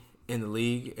 safety in the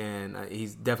league, and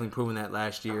he's definitely proven that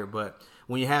last year. But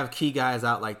when you have key guys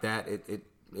out like that,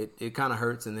 it kind of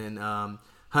hurts. And then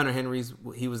Hunter Henry's,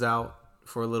 he was out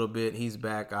for a little bit. He's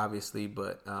back, obviously,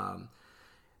 but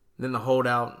then the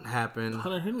holdout happened.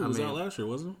 Hunter Henry was out last year,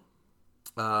 wasn't he?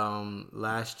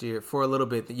 Last year for a little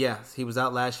bit. Yes, he was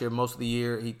out last year most of the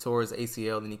year. He tore his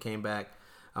ACL, then he came back.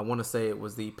 I want to say it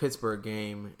was the Pittsburgh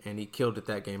game, and he killed it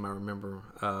that game. I remember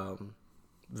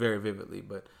very vividly.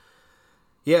 But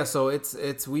yeah, so I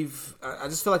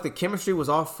just feel like the chemistry was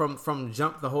off from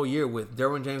jump the whole year, with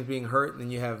Derwin James being hurt, and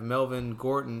then you have Melvin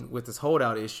Gordon with his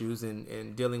holdout issues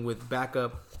and dealing with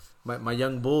backup. My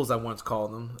young bulls, I once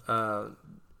called them.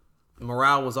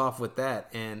 Morale was off with that,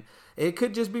 and it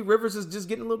could just be Rivers is just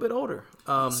getting a little bit older.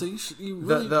 So you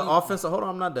really, the offense. Hold on,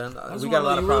 I'm not done. We got a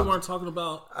lot of problems. You really weren't talking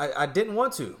about. I didn't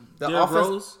want to. The Derrick offense.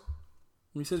 Rose?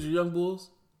 When you said your young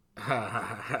bulls.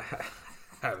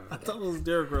 I thought it was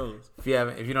Derrick Rose. If you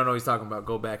don't know what he's talking about,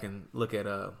 go back and look at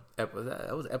that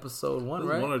was episode 1,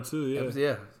 right? 1 or 2, yeah.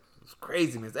 Yeah, it's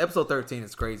crazy, man. It's episode 13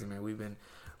 is crazy, man. We've been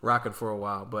rocking for a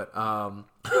while, but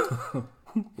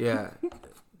yeah.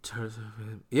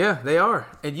 Yeah, they are,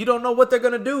 and you don't know what they're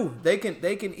gonna do. They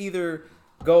can either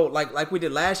go like we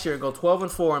did last year and go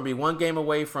 12-4 and be one game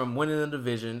away from winning the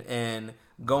division and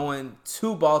going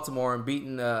to Baltimore and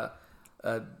beating a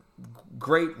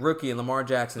great rookie in Lamar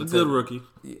Jackson. A good rookie.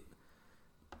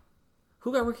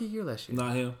 Who got rookie year last year?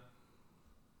 Not him.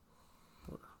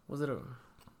 Was it a?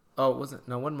 Oh, wasn't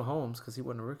Mahomes, because he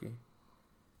wasn't a rookie.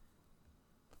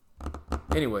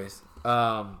 Anyways,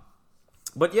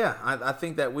 but yeah, I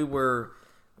think that we were.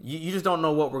 You just don't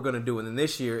know what we're going to do, and then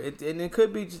this year, it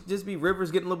could be just be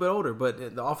Rivers getting a little bit older,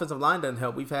 but the offensive line doesn't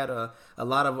help. We've had a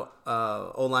lot of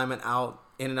O linemen out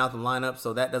in and out the lineup,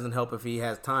 so that doesn't help if he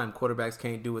has time. Quarterbacks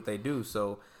can't do what they do,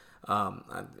 so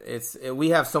we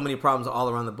have so many problems all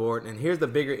around the board. And here's the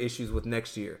bigger issues with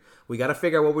next year. We got to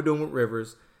figure out what we're doing with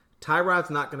Rivers.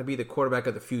 Tyrod's not going to be the quarterback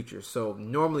of the future, so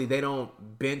normally they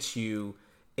don't bench you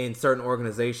in certain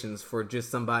organizations for just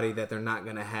somebody that they're not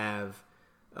going to have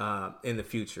in the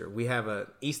future. We have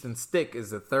Easton Stick is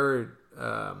the third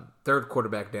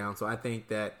quarterback down, so I think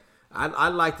that I'd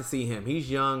like to see him. He's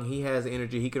young, he has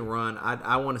energy, he can run.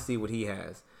 I want to see what he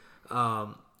has.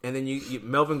 And then you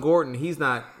Melvin Gordon, he's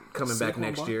not coming back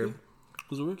next year.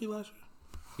 Was a rookie last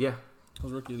year? Yeah.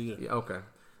 Was rookie of the year. Yeah, okay.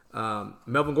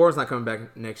 Melvin Gordon's not coming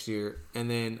back next year. And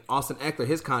then Austin Eckler,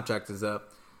 his contract is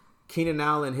up. Keenan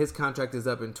Allen, his contract is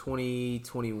up in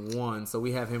 2021, so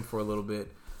we have him for a little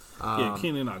bit. Yeah,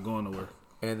 Keenan not going nowhere.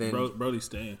 And then Brody's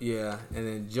staying. Yeah, and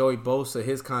then Joey Bosa,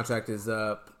 his contract is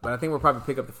up, but I think we'll probably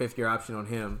pick up the 5th-year option on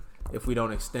him if we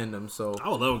don't extend him. So I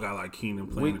would love a guy like Keenan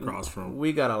playing across from.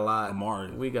 We got a lot.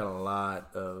 Amari. We got a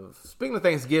lot of. Speaking of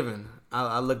Thanksgiving,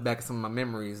 I looked back at some of my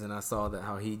memories and I saw that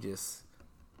how he just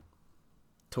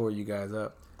tore you guys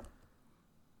up.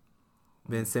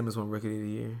 Ben Simmons won Rookie of the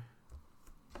Year.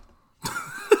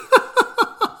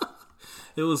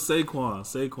 It was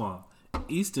Saquon.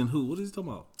 Easton who? What is he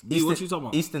talking about? B, what you talking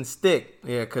about? Easton Stick.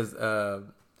 Yeah, because the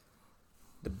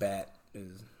bat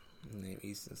is named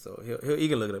Easton, so he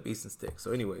can look it up. Easton Stick.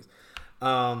 So, anyways,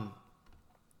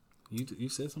 You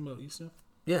said something about Easton?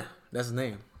 yeah, that's his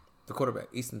name. The quarterback,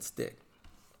 Easton Stick.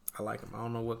 I like him. I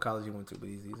don't know what college he went to, but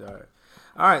he's all right.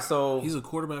 All right, so He's a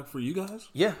quarterback for you guys?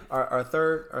 yeah, our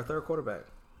third quarterback.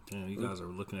 Damn, you guys are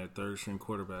looking at third string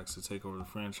quarterbacks to take over the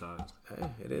franchise. Hey,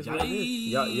 it is what it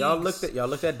is. Y'all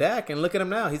looked at Dak and look at him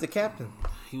now. He's a captain.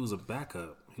 He was a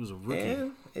backup. He was a rookie.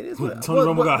 And it is what Tony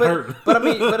Romo got hurt. But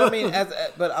I mean,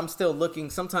 but I'm still looking.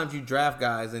 Sometimes you draft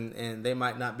guys and they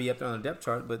might not be up there on the depth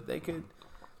chart, but they could.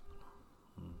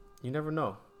 You never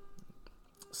know.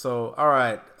 So, all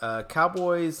right,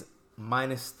 Cowboys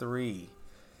 -3.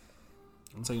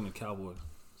 I'm taking the Cowboys.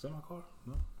 Is that my car?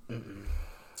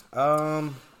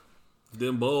 No.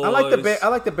 Them boys. I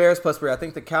like the Bears +3. I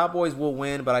think the Cowboys will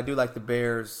win, but I do like the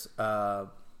Bears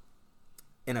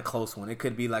in a close one. It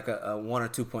could be like a 1 or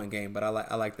 2 point game, but I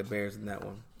like the Bears in that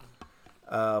one.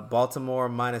 Baltimore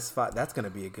 -5. That's going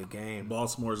to be a good game.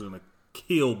 Baltimore's going to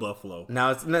kill Buffalo.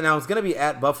 Now it's going to be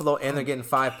at Buffalo, and they're getting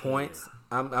 5 points.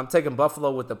 I'm taking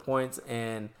Buffalo with the points,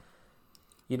 and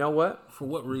you know what? For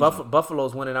what reason?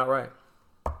 Buffalo's winning outright.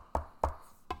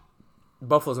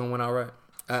 Buffalo's going to win outright.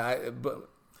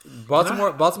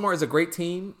 Baltimore is a great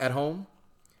team at home.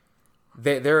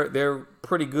 They're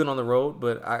pretty good on the road,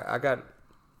 but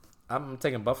I'm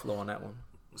taking Buffalo on that one.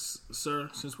 Sir,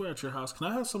 since we're at your house, can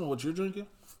I have some of what you're drinking?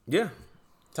 Yeah,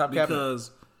 top cabinet.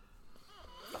 Because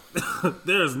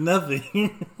there's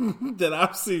nothing that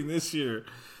I've seen this year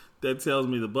that tells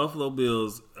me the Buffalo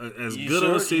Bills, as good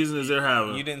of a season as they're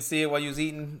having. You didn't see it while you was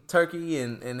eating turkey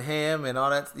and ham and all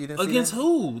that? You didn't see Against that?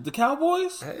 who? The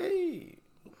Cowboys? Hey.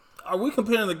 Are we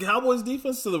comparing the Cowboys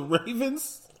defense to the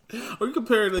Ravens? Are we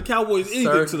comparing the Cowboys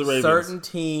anything to the Ravens? Certain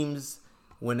teams,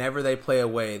 whenever they play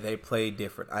away, they play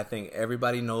different. I think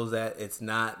everybody knows that. It's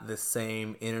not the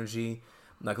same energy.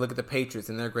 Like, look at the Patriots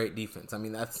and their great defense. I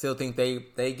mean, I still think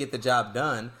they get the job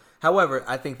done. However,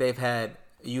 I think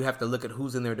you have to look at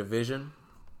who's in their division.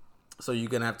 So you're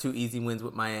going to have 2 easy wins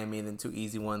with Miami and then 2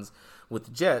 easy ones with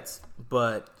the Jets.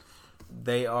 But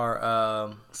they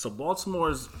are... So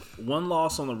Baltimore's one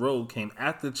loss on the road came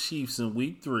at the Chiefs in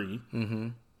Week 3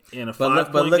 in a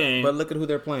 5-point game. But look at who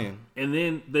they're playing. And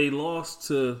then they lost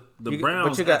to the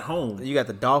Browns at home. You got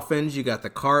the Dolphins, you got the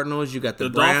Cardinals, you got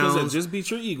the Browns. Dolphins that just beat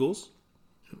your Eagles.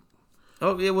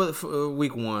 Oh, yeah, well,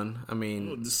 Week 1. I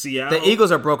mean, Seattle. The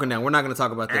Eagles are broken down. We're not going to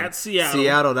talk about that. At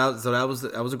Seattle.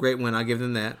 That was a great win. I'll give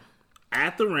them that.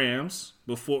 At the Rams.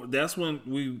 That's when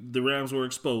the Rams were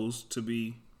exposed to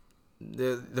be...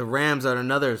 The Rams are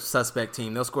another suspect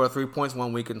team. They'll score 3 points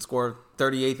one week and score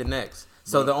 38 the next.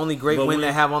 So the only great win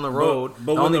they have on the road...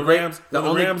 But when the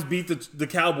Rams beat the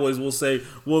Cowboys, we'll say,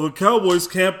 well, the Cowboys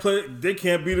can't play... They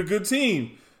can't beat a good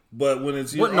team. But when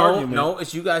it's your argument... No,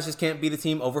 it's you guys just can't beat a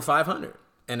team over 500.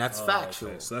 And that's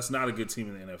factual. Okay. So that's not a good team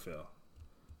in the NFL.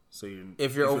 So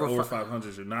if you're over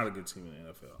 500, you're not a good team in the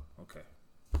NFL. Okay.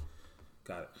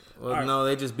 Got it. Well, right. No,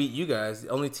 they just beat you guys. The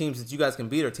only teams that you guys can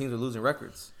beat are teams with losing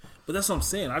records. But that's what I'm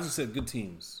saying. I just said good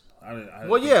teams.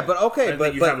 But you have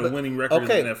a winning record in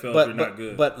the NFL if you're not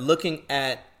good. But looking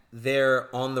at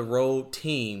their on the road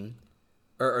team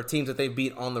or teams that they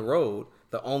beat on the road,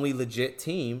 the only legit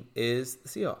team is the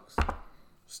Seahawks.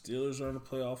 Steelers are in the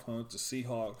playoff hunt. The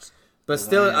Seahawks. But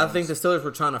still, I think the Steelers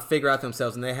were trying to figure out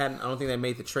themselves, and they hadn't. I don't think they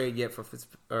made the trade yet for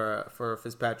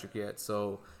Fitzpatrick yet.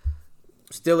 So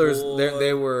Steelers,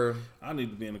 they were. I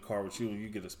need to be in the car with you when you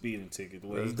get a speeding ticket. The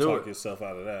way you talk yourself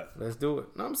out of that. Let's do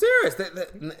it. No, I'm serious.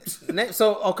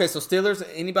 So Steelers.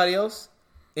 Anybody else?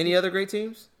 Any other great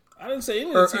teams? I didn't say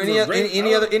any of the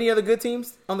teams. Any other good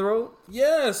teams on the road?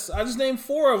 Yes, I just named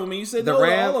 4 of them, and you said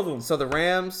all of them. So the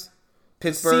Rams,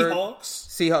 Pittsburgh,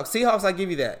 Seahawks. I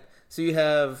give you that. So you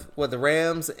have the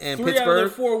Rams and 3 Pittsburgh. 3 out of their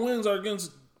 4 wins are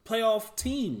against playoff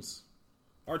teams,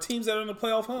 or teams that are in the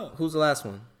playoff hunt. Who's the last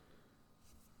one?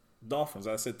 Dolphins.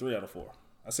 I said 3 out of 4.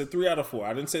 I said 3 out of 4.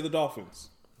 I didn't say the Dolphins.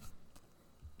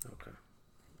 Okay.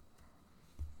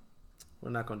 We're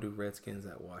not going to do Redskins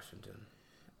at Washington.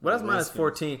 Well, that's minus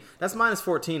 14. That's minus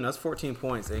 14. That's 14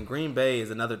 points. And Green Bay is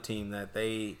another team that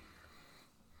they...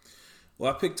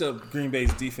 Well, I picked up Green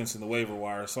Bay's defense in the waiver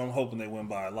wire, so I'm hoping they win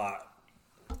by a lot.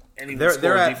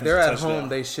 They're at home.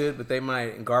 They should, but they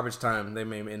might, in garbage time, they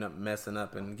may end up messing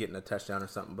up and getting a touchdown or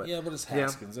something. But it's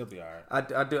Haskins. They'll be all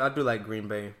right. I do like Green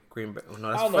Bay.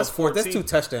 No, that's 4. That's 2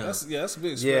 touchdowns. That's a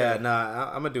big spread.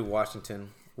 Yeah, I'm gonna do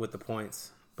Washington with the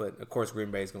points, but of course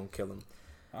Green Bay is gonna kill them.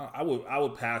 I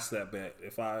would pass that bet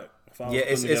if I was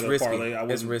it's putting together risky. a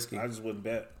parlay. It's risky. I just wouldn't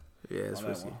bet. Yeah, it's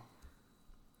risky.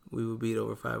 we will beat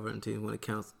over 500 teams when it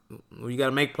counts. Well, you got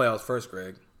to make playoffs first,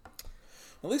 Greg.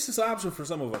 At least it's an option for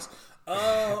some of us.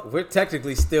 We're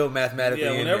technically still mathematically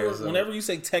Yeah, in whenever there. So. whenever you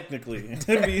say technically, it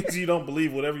means you don't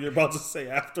believe whatever you're about to say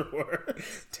afterward.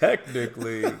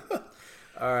 Technically. All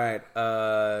right.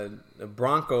 The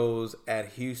Broncos at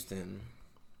Houston,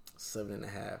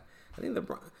 7.5. I think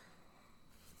the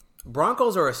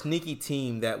Broncos are a sneaky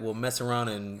team that will mess around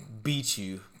and beat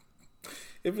you.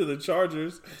 If you're the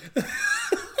Chargers,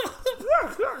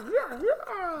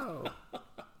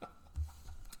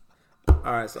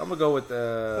 All right, so I'm gonna go with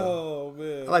the. oh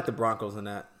man, I like the Broncos in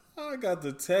that. I got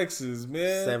the Texans,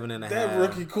 man. 7.5. That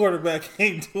rookie quarterback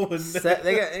ain't doing that.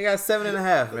 They got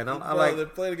 7.5, man. I like. They're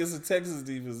playing against the Texans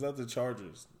defense, not the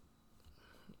Chargers.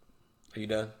 Are you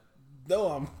done?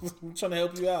 No, I'm trying to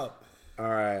help you out. All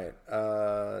right.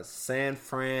 San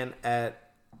Fran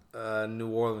at New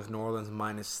Orleans. New Orleans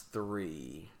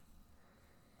 -3.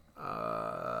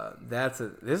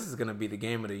 This is gonna be the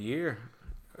game of the year.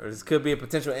 Or this could be a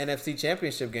potential NFC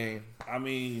Championship game. I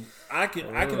mean, I can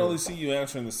only see you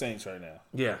answering the Saints right now.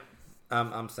 Yeah,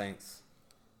 I'm Saints.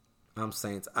 I'm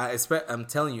Saints. I'm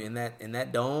telling you, in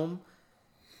that dome,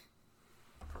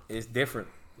 it's different.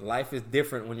 Life is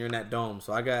different when you're in that dome.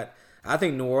 So I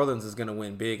think New Orleans is going to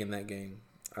win big in that game.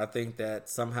 I think that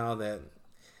somehow I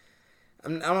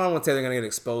don't want to say they're going to get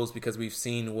exposed because we've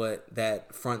seen what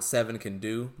that front seven can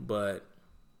do, but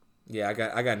yeah,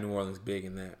 I got New Orleans big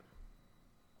in that.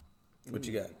 What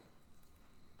you got?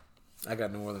 I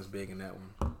got New Orleans big in that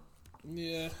one.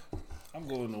 Yeah, I'm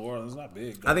going New Orleans. Not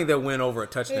big. I think they'll win over a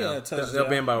touchdown. Yeah, touchdown. They'll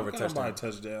win by over a By a touchdown.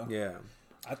 touchdown. Yeah.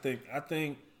 I think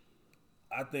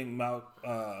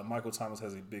Michael Thomas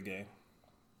has a big game.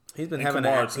 He's been And having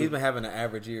Kamara, too. he's been having an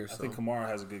average year. So. I think Kamara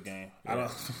has a good game. I don't.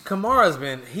 Kamara's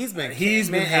been he's been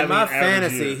been in having my an average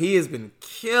fantasy. year. He has been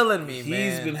killing me,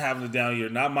 man. He's been having a down year.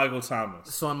 Not Michael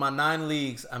Thomas. So in my 9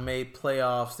 leagues, I made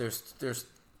playoffs. There's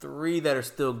 3 that are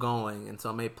still going, and so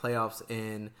I made playoffs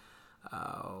in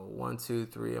 1, 2,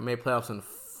 3. I made playoffs in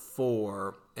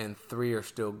 4, and 3 are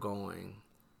still going,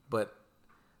 but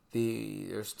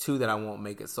there's 2 that I won't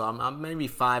make it. So I'm maybe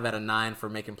 5 out of 9 for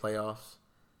making playoffs,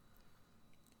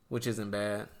 which isn't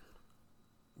bad.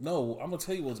 No, I'm gonna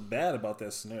tell you what's bad about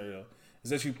that scenario is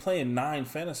that you play in 9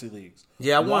 fantasy leagues.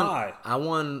 Yeah, Why? I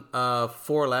won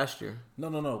 4 last year.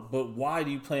 No. But why do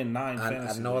you play in 9 fantasy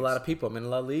leagues? I know a lot of people. I'm in a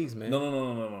lot of leagues, man.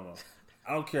 No.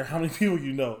 I don't care how many people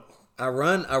you know. I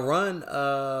run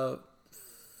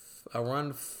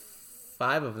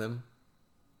 5 of them.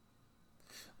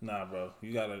 Nah, bro.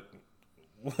 You gotta.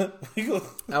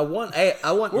 I won. Hey,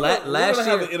 I won We're last gonna year.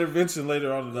 have an intervention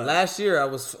later on tonight. Last year, I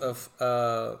was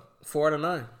 4 out of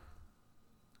 9.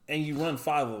 And you run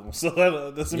 5 of them, so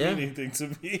that doesn't Yeah. mean anything to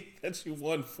me that you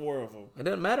won 4 of them. It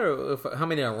doesn't matter how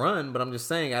many I run, but I'm just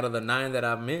saying out of the 9 that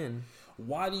I'm in,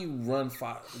 Why do you run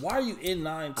 5? Why are you in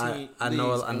 9 teams? I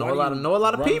know a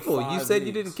lot of people. You said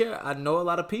you didn't care. I know a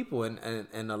lot of people, and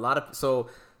a lot of so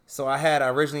I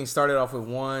originally started off with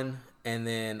 1, and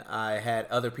then I had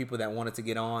other people that wanted to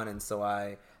get on, and so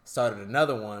I started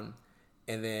another one,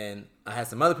 and then I had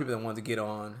some other people that wanted to get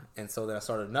on, and so then I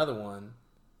started another one.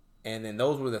 And then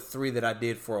those were the 3 that I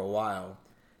did for a while.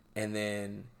 And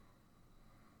then,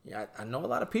 yeah, I know a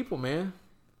lot of people, man.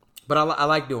 But I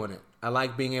like doing it. I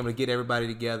like being able to get everybody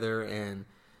together. And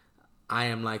I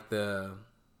am like the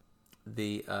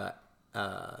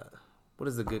what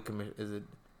is the good commission? Is it?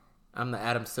 I'm the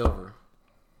Adam Silver.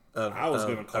 I was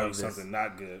going to call you this. something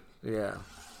not good. Yeah.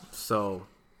 So,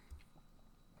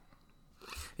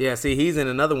 yeah, see, he's in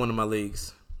another one of my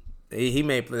leagues. He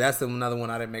made that's another one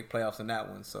I didn't make playoffs in that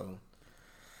one. So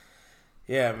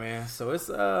yeah, man. So it's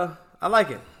I like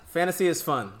it. Fantasy is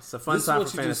fun. It's a fun This is time what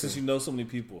for you do fantasy. since you know so many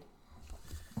people.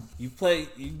 You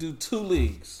do 2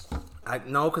 leagues.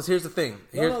 No, because here's the thing.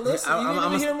 No, listen. You didn't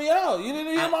even hear me out. You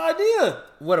didn't hear my idea.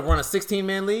 What, run a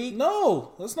 16-man league?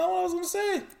 No, that's not what I was going to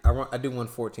say. I do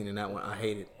 114 in that one. I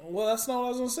hate it. Well, that's not what I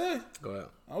was going to say. Go ahead.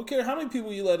 I don't care how many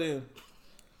people you let in.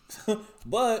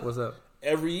 But What's up?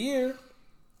 every year,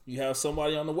 you have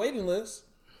somebody on the waiting list.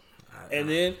 And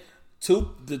then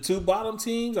the 2 bottom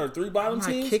teams or 3 bottom I'm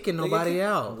teams. not kicking they get nobody kicked.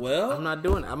 out. Well, I'm not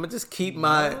doing it. I'm gonna just keep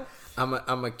my. I'm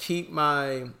gonna keep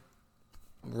my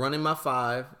running my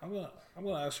 5. I'm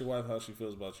gonna ask your wife how she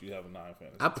feels about you having 9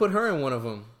 fantasy. I put her in one of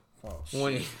them. Oh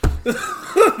One- shit!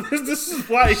 This is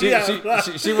why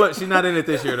she's not in it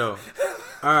this year though.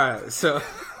 All right, so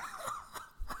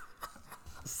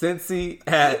Cincy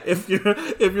at if you're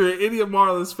in any of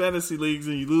Marlon's fantasy leagues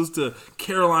and you lose to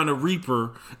Carolina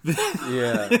Reaper,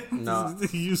 then no.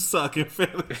 you suck in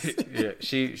fantasy. Yeah,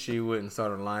 she wouldn't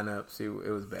start a lineup.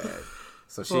 It was bad.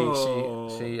 So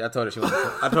she I told her she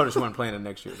wasn't playing it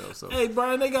next year though. So Hey,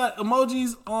 Brian, they got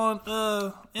emojis on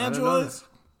Androids.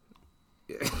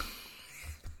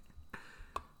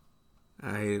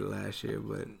 I hated it last year,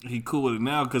 but He cool with it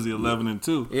now because he's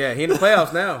 11-2. yeah, he in the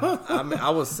playoffs now.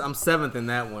 I'm seventh in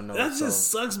that one though. That so.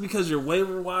 just sucks because your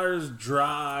waiver wire's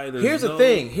dry. There's Here's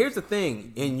the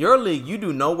thing. In your league, you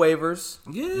do no waivers.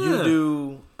 Yeah. You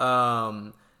do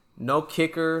no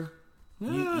kicker.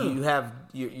 Yeah. You have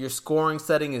your scoring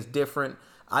setting is different.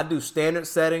 I do standard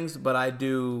settings, but I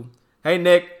do. Hey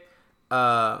Nick,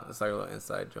 it's like a little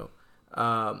inside joke.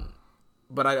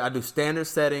 But I do standard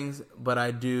settings, but I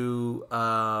do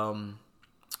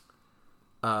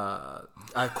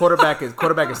quarterback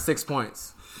is 6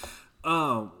 points.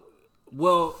 Well,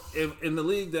 in the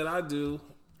league that I do,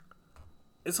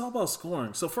 it's all about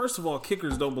scoring. So first of all,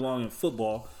 kickers don't belong in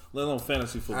football, let alone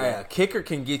fantasy football. A kicker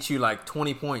can get you like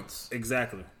 20 points.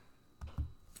 Exactly.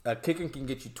 A kicker can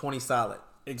get you 20 solid.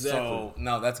 Exactly. So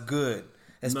no, that's good.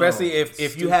 Especially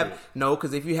if you have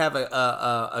because if you have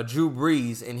a Drew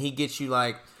Brees and he gets you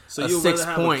like So a you'd 6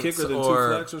 rather have points a kicker than or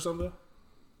 2 flex or something?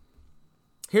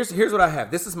 here's what I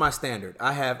have. This is my standard.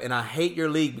 I have, and I hate your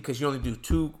league because you only do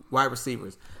 2 wide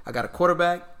receivers. I got a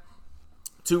quarterback,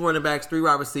 2 running backs, 3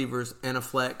 wide receivers, and a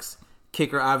flex.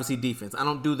 Kicker, obviously defense. I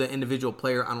don't do the individual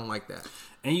player. I don't like that.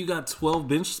 And you got 12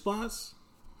 bench spots?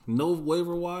 No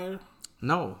waiver wire?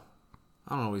 No,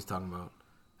 I don't know what he's talking about.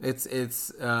 It's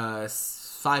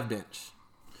 5 bench.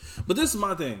 But this is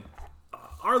my thing.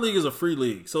 Our league is a free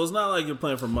league, so it's not like you're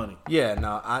playing for money. Yeah,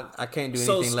 no, I can't do anything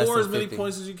So less than 50. score as many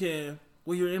points as you can.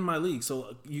 Well, you're in my league,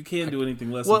 so you can't do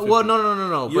anything less Well, than 50.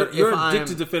 no. You're but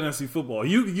addicted to fantasy football.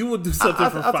 You would do something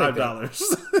for I'll take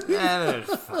 $5. I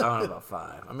don't know about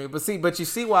 5. I mean, but you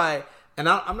see why. And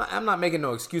I'm not making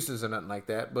no excuses or nothing like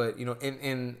that. But you know,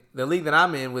 in the league that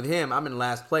I'm in with him, I'm in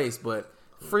last place, but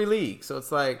free league. So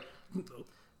it's like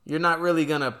you're not really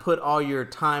gonna put all your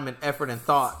time and effort and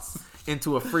thoughts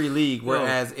into a free league.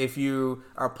 Whereas if you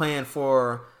are playing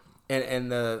for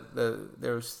and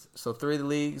there's 3 of the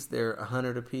leagues, they're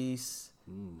 100 apiece,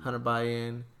 100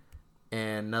 buy-in,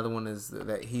 and another one is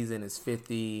that he's in is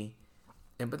 50.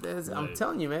 But I'm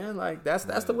telling you, man, like that's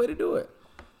the way to do it.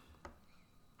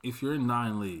 If you're in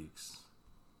 9 leagues,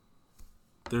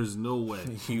 there's no way.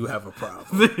 You have a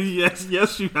problem. yes,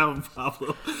 you have a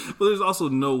problem. But there's also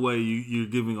no way you're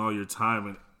giving all your time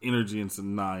and energy into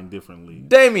 9 different leagues.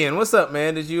 Damien, what's up,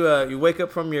 man? Did you wake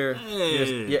up from your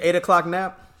 8 o'clock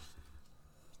nap?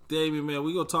 Damien, man,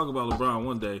 we gonna talk about LeBron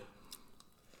one day.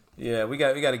 Yeah, we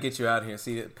got to get you out here.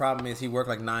 See, the problem is he worked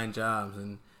like 9 jobs,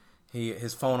 and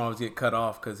his phone always get cut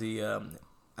off because he.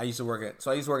 I used to work at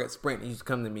Sprint. He used to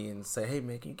come to me and say, "Hey,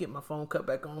 man, can you get my phone cut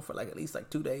back on for like at least like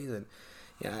 2 days?" And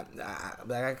yeah,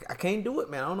 I can't do it,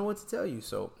 man. I don't know what to tell you.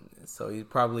 So he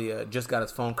probably just got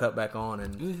his phone cut back on,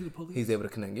 and he's able to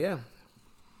connect.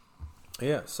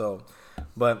 Yeah. So,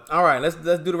 but all right, let's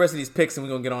do the rest of these picks, and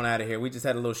we're gonna get on out of here. We just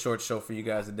had a little short show for you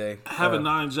guys today. Having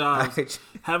 9 jobs,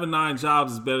 having 9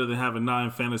 jobs is better than having 9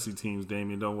 fantasy teams,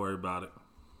 Damien. Don't worry about it.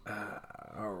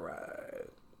 All right.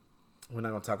 We're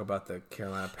not going to talk about the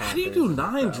Carolina Panthers. How do you do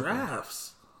 9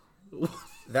 drafts?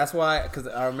 That's why, because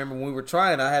I remember when we were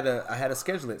trying, I had to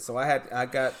schedule it, so I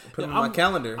got put on my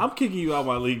calendar. I'm kicking you out of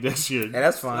my league next year. Yeah,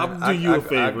 that's fine. I'm doing you a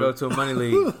favor. I go to a money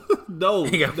league. No,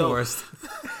 You got forced.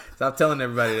 Stop telling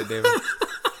everybody that, David.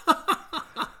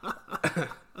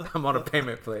 I'm on a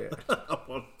payment player.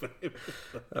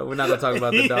 We're not going to talk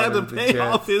about the Dolphins. He had to pay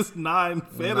off his 9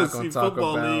 fantasy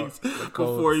football leagues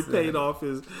before he paid off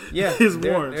his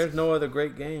warrants. There's no other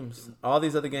great games. All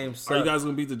these other games suck. Are you guys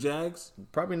going to beat the Jags?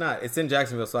 Probably not. It's in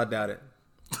Jacksonville, so I doubt it.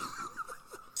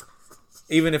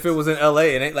 Even if it was in LA,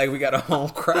 it ain't like we got a home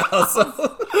crowd.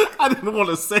 So. I didn't want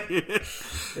to say it.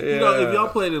 Yeah. You know, if y'all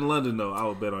played in London, though, I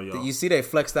would bet on y'all. You see, they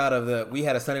flexed out of we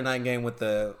had a Sunday night game with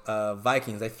the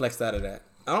Vikings. They flexed out of that.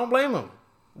 I don't blame them.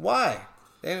 Why?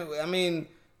 I mean,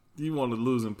 you want to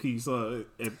lose in peace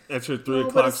at your 3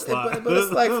 o'clock slot. But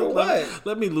it's like for what?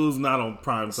 Let me lose not on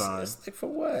prime time. It's like for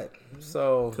what?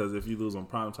 So because if you lose on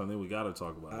prime time, then we got to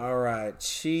talk about it. All right,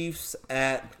 Chiefs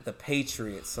at the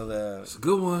Patriots. So it's a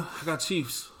good one. I got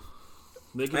Chiefs.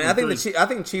 I think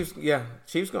the Chiefs. Yeah,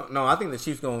 Chiefs going. No, I think the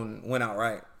Chiefs going to win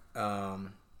outright.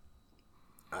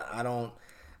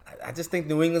 I just think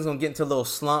New England's gonna get into a little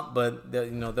slump, but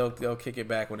they'll kick it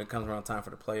back when it comes around time for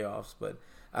the playoffs. But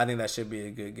I think that should be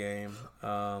a good game.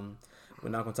 We're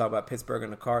not gonna talk about Pittsburgh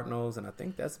and the Cardinals, and I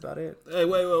think that's about it. Hey,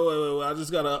 wait! I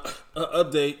just got a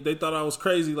update. They thought I was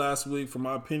crazy last week for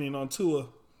my opinion on Tua.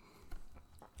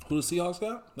 Who the Seahawks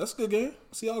got? That's a good game.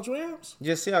 Seahawks Rams.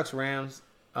 Yeah, Seahawks Rams.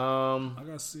 I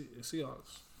got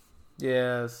Seahawks.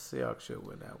 Yeah, Seahawks should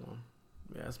win that one.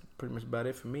 Yeah, that's pretty much about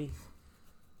it for me.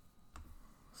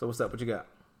 So what's up? What you got?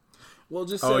 Well,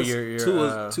 just Oh, says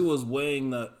you're, Tua's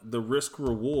weighing the risk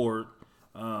reward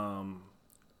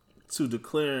to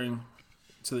declaring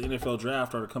to the NFL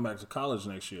draft or to come back to college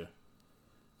next year.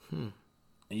 And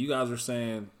you guys are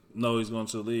saying no, he's going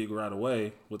to the league right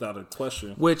away without a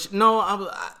question. Which no,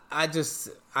 I just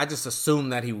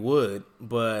assumed that he would,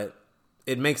 but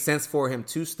it makes sense for him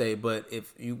to stay. But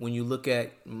when you look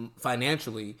at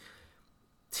financially,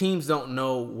 teams don't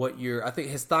know what I think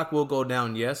his stock will go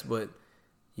down, yes, but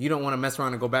you don't want to mess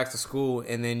around and go back to school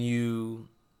and then you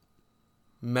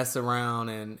mess around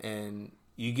and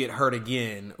you get hurt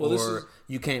again, or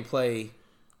you can't play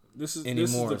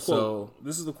anymore. This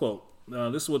is the quote.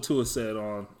 This is what Tua said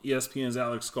on ESPN's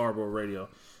Alex Scarborough Radio.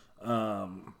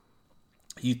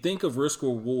 You think of risk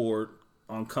reward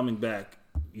on coming back.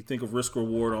 You think of risk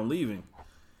reward on leaving.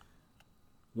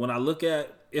 When I look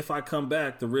at if I come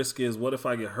back, the risk is what if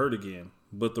I get hurt again?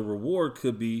 But the reward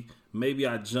could be maybe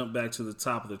I jump back to the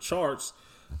top of the charts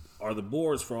or the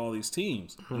boards for all these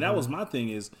teams. And that was my thing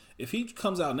is if he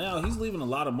comes out now, he's leaving a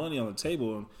lot of money on the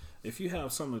table. And if you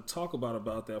have something to talk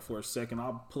about that for a second,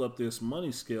 I'll pull up this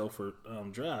money scale for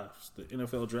drafts, the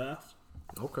NFL draft.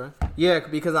 Okay. Yeah,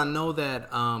 because I know that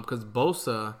because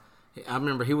Bosa, I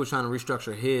remember he was trying to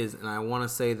restructure his, and I want to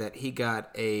say that he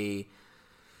got because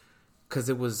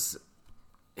it was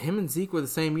him and Zeke were the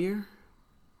same year.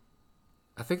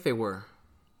 I think they were.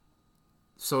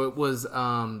 So it was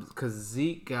because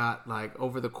Zeke got like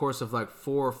over the course of like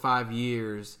 4 or 5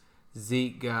 years,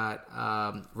 Zeke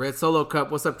got Red Solo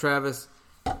Cup. What's up, Travis?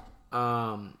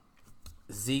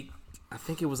 Zeke, I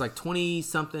think it was like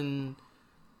 20-something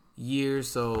years.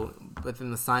 So, but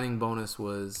then the signing bonus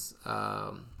was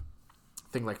I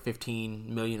think like $15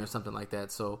 million or something like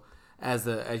that. So as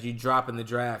you drop in the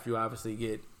draft, you obviously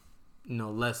get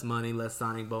less money, less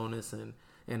signing bonus, and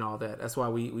all that. That's why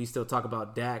we still talk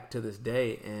about Dak to this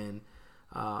day. And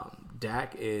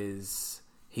Dak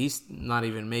he's not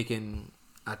even making,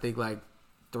 I think, like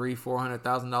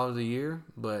 $300,000-$400,000 a year.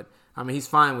 But I mean, he's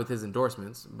fine with his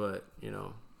endorsements. But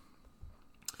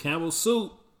Campbell's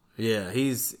soup. Yeah,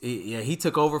 he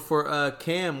took over for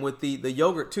Cam with the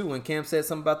yogurt too. When Cam said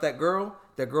something about that girl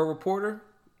reporter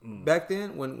back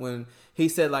then, when he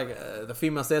said like the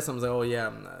female said something, like, oh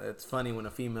yeah, it's funny when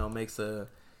a female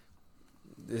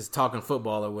is talking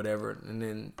football or whatever, and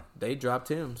then they dropped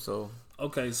him. So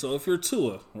okay, so if you're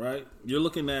Tua, right, you're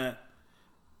looking at,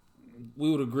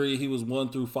 we would agree he was 1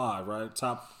 through 5, right?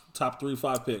 Top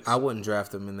 3-5 picks. I wouldn't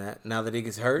draft him in that. Now that he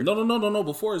gets hurt. No.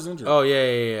 Before his injury. Oh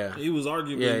yeah. He was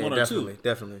arguably 1 or 2.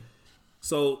 Definitely.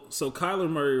 So Kyler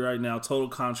Murray right now, total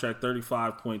contract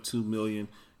 $35.2 million,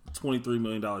 $23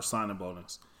 million signing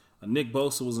bonus. Nick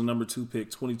Bosa was a number 2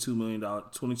 pick, $22 million,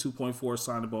 $22.4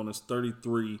 signing bonus,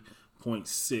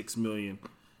 $33.6 million.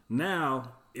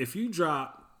 Now, if you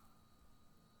drop,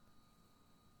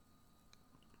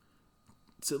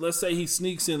 so let's say he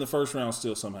sneaks in the first round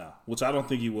still somehow, which I don't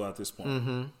think he will at this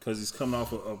point because he's coming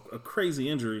off a crazy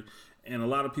injury, and a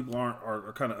lot of people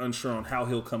are kind of unsure on how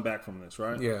he'll come back from this,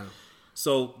 right? Yeah.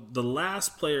 So the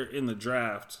last player in the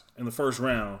draft in the first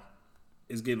round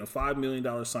is getting a $5 million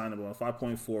signing bonus,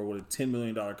 5.4 with a $10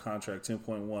 million contract,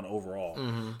 10.1 overall.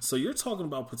 So you're talking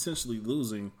about potentially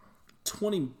losing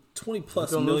 $20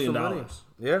 plus million.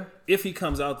 Yeah. If he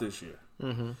comes out this year.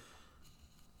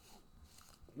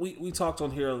 We talked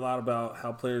on here a lot about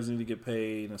how players need to get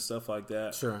paid and stuff like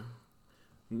that. Sure.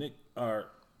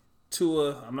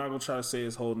 Tua, I'm not going to try to say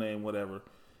his whole name, whatever.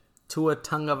 Tua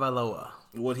Tagovailoa.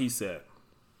 What he said.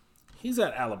 He's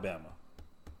at Alabama.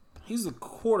 He's a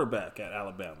quarterback at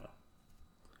Alabama.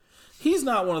 He's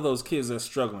not one of those kids that's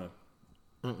struggling.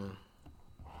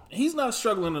 He's not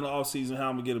struggling in the offseason. How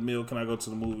I'm going to get a meal? Can I go to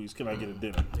the movies? Can I get a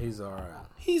dinner? He's all right.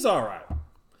 He's all right.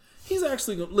 He's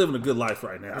actually living a good life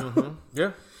right now.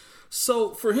 Yeah.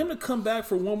 So for him to come back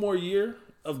for one more year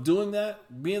of doing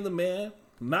that, being the man,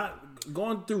 not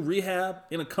going through rehab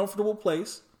in a comfortable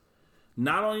place,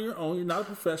 not on your own, you're not a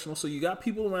professional, so you got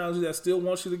people around you that still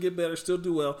want you to get better, still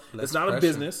do well. It's not a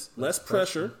business, less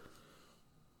pressure.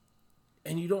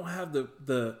 And you don't have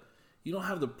the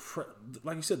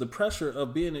like you said, the pressure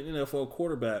of being an NFL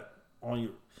quarterback on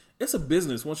you. It's a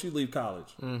business once you leave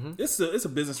college. It's a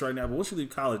business right now, but once you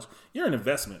leave college, you're an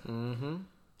investment.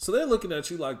 So they're looking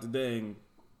at you like the dang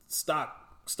stock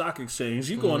exchange.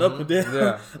 You going up and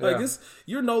down.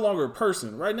 You're no longer a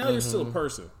person. Right now, you're still a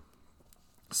person.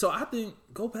 So I think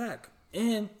go back.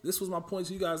 And this was my point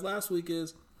to you guys last week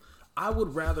is I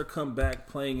would rather come back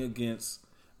playing against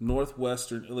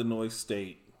Northwestern Illinois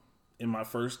State in my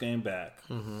first game back,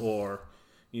 or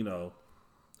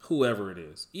whoever it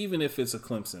is, even if it's a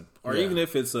Clemson or Yeah. even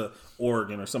if it's a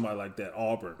Oregon or somebody like that,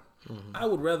 Auburn, I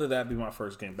would rather that be my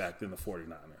first game back than the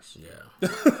 49ers.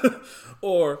 Yeah.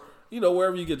 Or,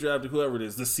 wherever you get drafted, whoever it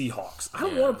is, the Seahawks. I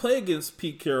don't want to play against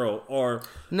Pete Carroll or...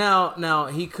 Now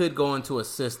he could go into a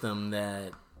system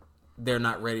that they're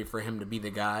not ready for him to be the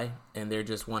guy, and they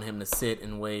just want him to sit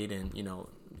and wait and,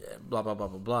 blah, blah, blah,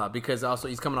 blah, blah. Because also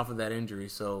he's coming off of that injury,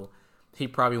 so he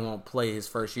probably won't play his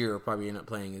first year or probably end up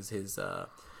playing his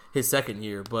second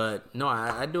year. But, no,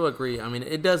 I do agree. I mean,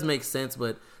 it does make sense,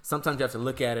 but sometimes you have to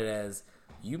look at it as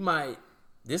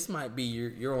this might be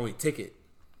your only ticket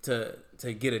to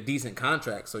get a decent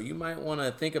contract. So you might want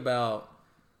to think about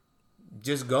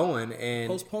just going and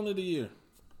Postpone it a year.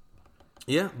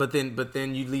 yeah, but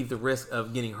then you leave the risk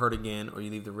of getting hurt again, or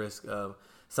you leave the risk of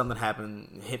something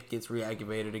happen, hip gets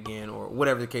reactivated again, or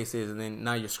whatever the case is, and then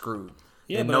now you're screwed.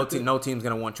 Yeah, and but no team's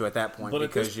gonna want you at that point But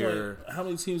because at this point, how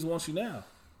many teams want you now?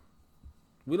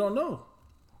 We don't know.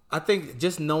 I think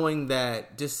just knowing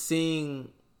that, just seeing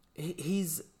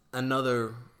he's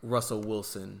another Russell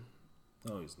Wilson.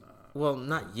 No, he's not. Well,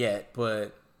 not yet,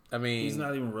 but I mean, He's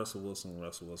not even Russell Wilson when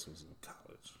Russell Wilson was in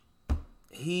college.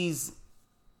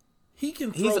 He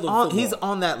can throw the football. he's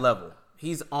on that level.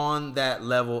 He's on that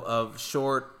level of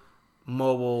short,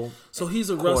 mobile. So he's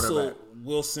a quarterback. Russell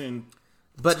Wilson,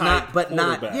 but type not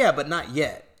quarterback. but not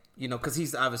yet. Because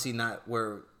he's obviously not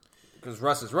where. Because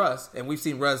Russ is Russ, and we've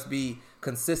seen Russ be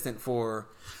consistent for.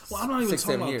 Well, I'm not even 6,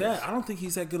 talking 7 about years. that. I don't think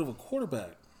he's that good of a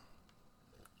quarterback.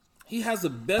 He has the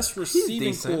best receiving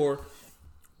decent. core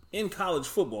in college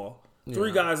football.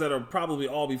 3 guys that are probably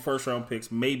all be first round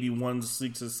picks, maybe one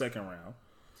sneaks in the second round.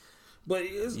 But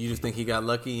You just think he got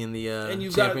lucky in the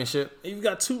you've championship? You've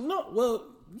got 2. No, well,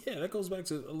 yeah, that goes back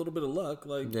to a little bit of luck.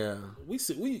 Like, Yeah.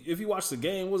 if you watch the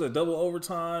game, was it double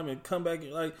overtime and come back?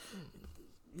 Like,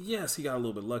 yes, he got a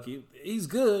little bit lucky. He's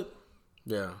good,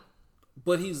 Yeah.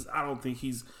 but I don't think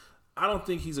he's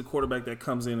a quarterback that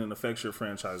comes in and affects your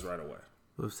franchise right away.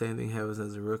 Well, if same thing happens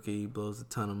as a rookie, he blows a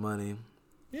ton of money.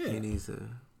 Yeah, He needs to.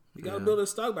 you got to build his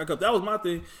stock back up. That was my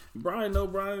thing. Brian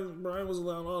was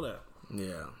allowing all that.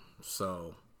 Yeah.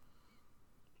 So,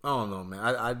 I don't know, man.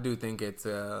 I do think it's.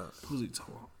 Who's he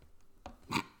talking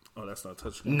about? Oh, that's not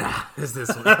touching. Nah, it's this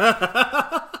one.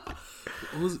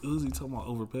 Who's he talking about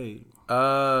overpaid?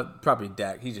 Probably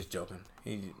Dak. He's just joking.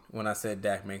 When I said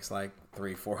Dak makes like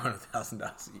 $400,000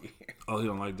 a year. Oh, he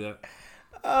don't like that.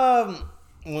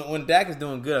 When Dak is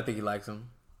doing good, I think he likes him.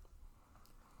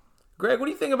 Greg, what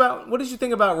did you think about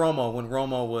Romo when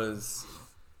Romo was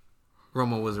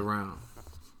around?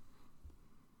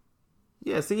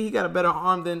 Yeah, see, he got a better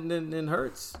arm than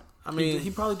Hurts. I mean,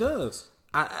 He probably does.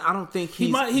 I don't think He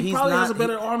he's probably not, has a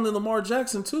better arm than Lamar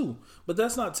Jackson too. But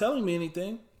that's not telling me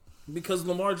anything because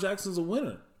Lamar Jackson's a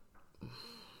winner.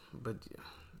 But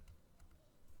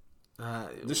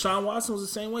Deshaun Watson was the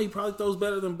same way. He probably throws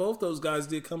better than both those guys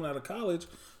did coming out of college,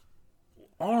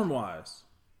 arm wise.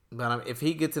 But if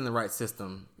he gets in the right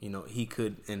system, he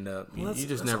could end up. You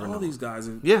just never know. All these guys.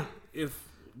 Yeah. If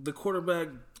the quarterback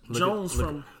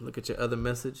Look at your other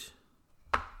message.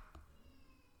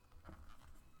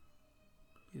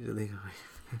 They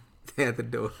at the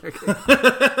door.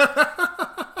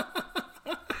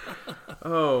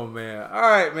 Oh man! All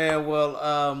right, man. Well,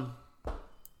 I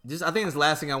think this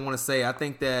last thing I want to say. I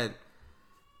think that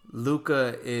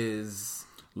Luka is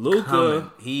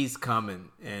coming. He's coming,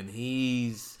 and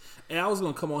he's. And I was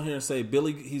gonna come on here and say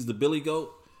he's the Billy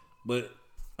Goat, but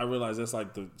I realize that's like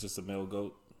just a male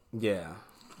goat. Yeah.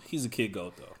 He's a kid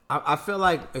goat though. I feel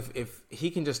like if he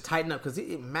can just tighten up, because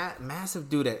massive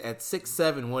dude at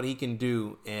 6'7", what he can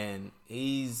do, and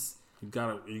you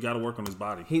gotta work on his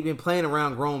body. He's been playing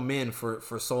around grown men for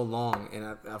so long,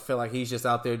 and I feel like he's just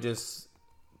out there just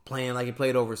playing like he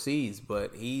played overseas.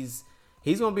 But he's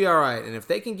gonna be all right. And if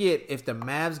the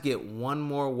Mavs get one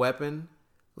more weapon,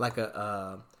 like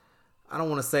I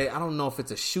don't know if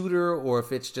it's a shooter or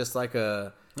if it's just like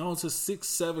a. No, it's a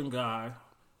 6'7" guy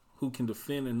who can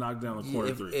defend and knock down the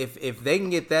corner three. If they can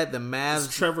get that, the Mavs.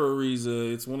 It's Trevor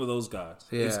Ariza. It's one of those guys.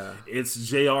 Yeah. It's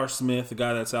J.R. Smith, the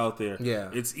guy that's out there. Yeah.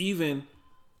 It's even,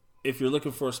 if you're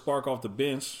looking for a spark off the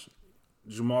bench,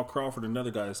 Jamal Crawford,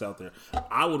 another guy that's out there.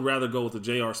 I would rather go with the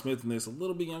J.R. Smith, and it's a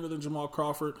little bit younger than Jamal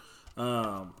Crawford,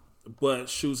 but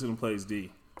shoots and plays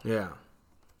D. Yeah.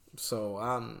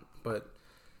 So, but...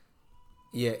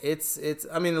 Yeah, it's.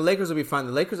 I mean, the Lakers will be fine.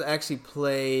 The Lakers actually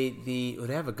play they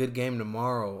have a good game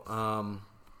tomorrow.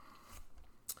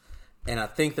 And I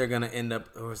think they're gonna end up.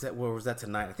 Or was that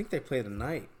tonight? I think they play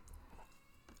tonight.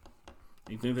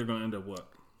 You think they're gonna end up what?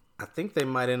 I think they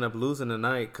might end up losing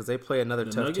tonight because they play another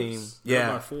The tough Nuggets, team. they're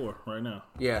Yeah, by 4 right now.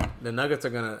 yeah. The Nuggets are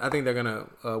gonna. I think they're gonna.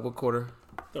 What quarter?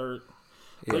 Third.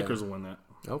 Yeah. Lakers will win that.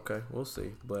 Okay, we'll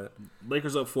see. But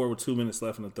Lakers up 4 with 2 minutes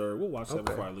left in the third. We'll watch that Okay.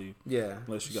 before I leave. yeah.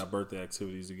 Unless you got birthday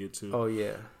activities to get to. Oh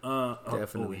yeah, Definitely.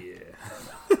 definitely.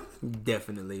 Oh, yeah.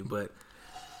 definitely. But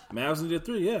Mavs needed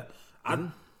 3, yeah.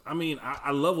 I mean,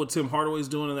 I love what Tim Hardaway's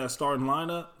doing in that starting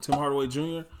lineup. Tim Hardaway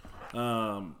Jr.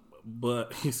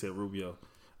 But he said Rubio.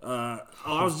 I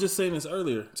was just saying this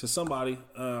earlier to somebody.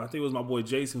 I think it was my boy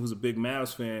Jason, who's a big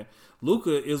Mavs fan.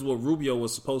 Luka is what Rubio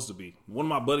was supposed to be. One of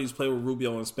my buddies played with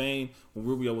Rubio in Spain when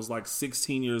Rubio was like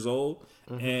 16 years old.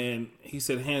 And he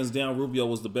said, hands down, Rubio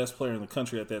was the best player in the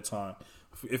country at that time.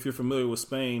 If you're familiar with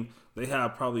Spain, they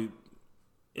have probably,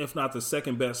 if not the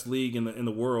second best league in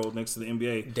the world next to the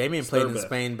NBA. Damian It's played third in best.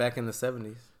 Spain back in the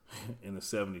 70s. In the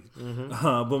 70s.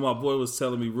 But my boy was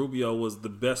telling me Rubio was the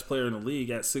best player in the league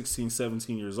at 16,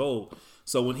 17 years old.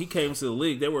 So when he came to the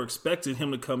league, they were expecting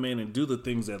him to come in and do the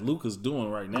things that Luka's doing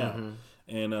right now.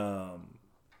 And,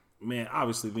 man,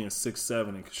 obviously being 6'7"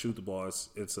 and can shoot the ball,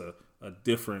 it's a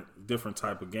different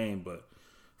type of game, but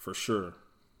for sure.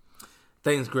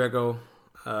 Thanks, Grego.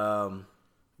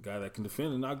 Guy that can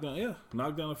defend and knock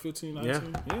down a 15,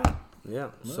 19. Yeah.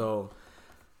 So,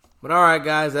 but all right,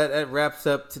 guys, that wraps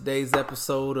up today's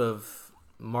episode of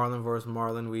Marlon vs.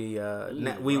 Marlon. We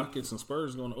Rockets and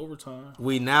Spurs going to overtime.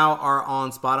 we now are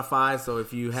on Spotify, so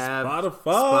if you have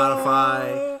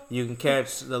Spotify, you can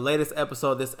catch the latest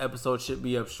episode. This episode should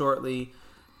be up shortly.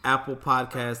 Apple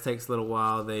Podcast takes a little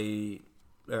while.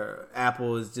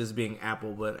 Apple is just being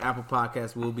Apple, but Apple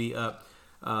Podcast will be up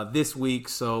this week,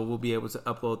 so we'll be able to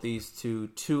upload these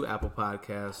to Apple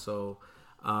Podcasts. So,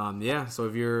 so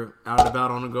if you're out and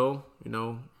about on the go,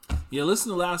 Yeah,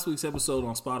 listen to last week's episode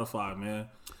on Spotify, man.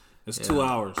 It's 2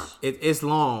 hours. it's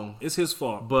long, It's his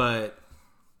fault. but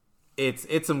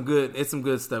it's some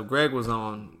good stuff. Greg was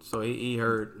on, so he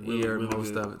heard Really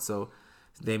most good. of it. So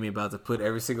Damien about to put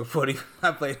every single 40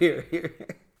 I played here.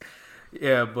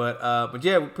 Yeah, but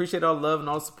yeah, we appreciate all the love and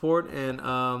all the support, and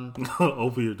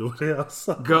Open your door to house.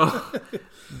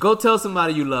 go tell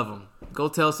somebody you love them. Go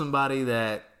tell somebody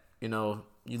that you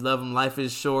love them. Life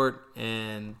is short,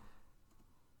 and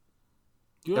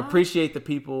appreciate the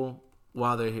people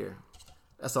while they're here.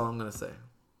 That's all I'm gonna say.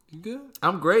 You good?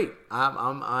 I'm great.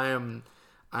 I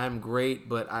am great,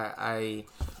 but I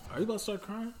Are you about to start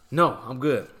crying? no, I'm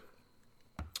good.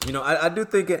 I do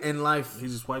think in life, He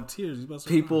just wiped tears. He's about to start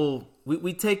crying. people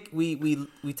we take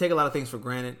a lot of things for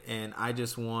granted, and I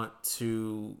just want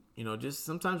to just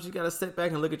sometimes you got to step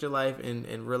back and look at your life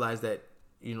and realize that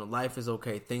life is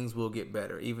okay. Things will get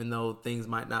better, even though things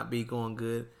might not be going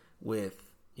good with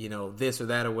this or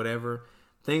that or whatever.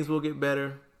 Things will get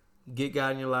better. Get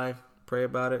God in your life. Pray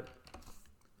about it.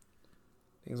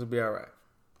 Things will be all right.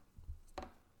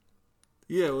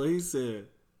 Yeah, what he said.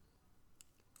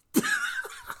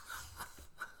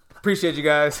 Appreciate you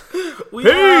guys. We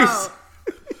Peace. out.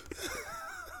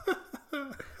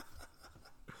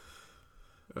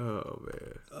 Oh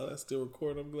man. Oh, that's still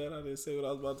recording. I'm glad I didn't say what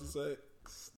I was about to say.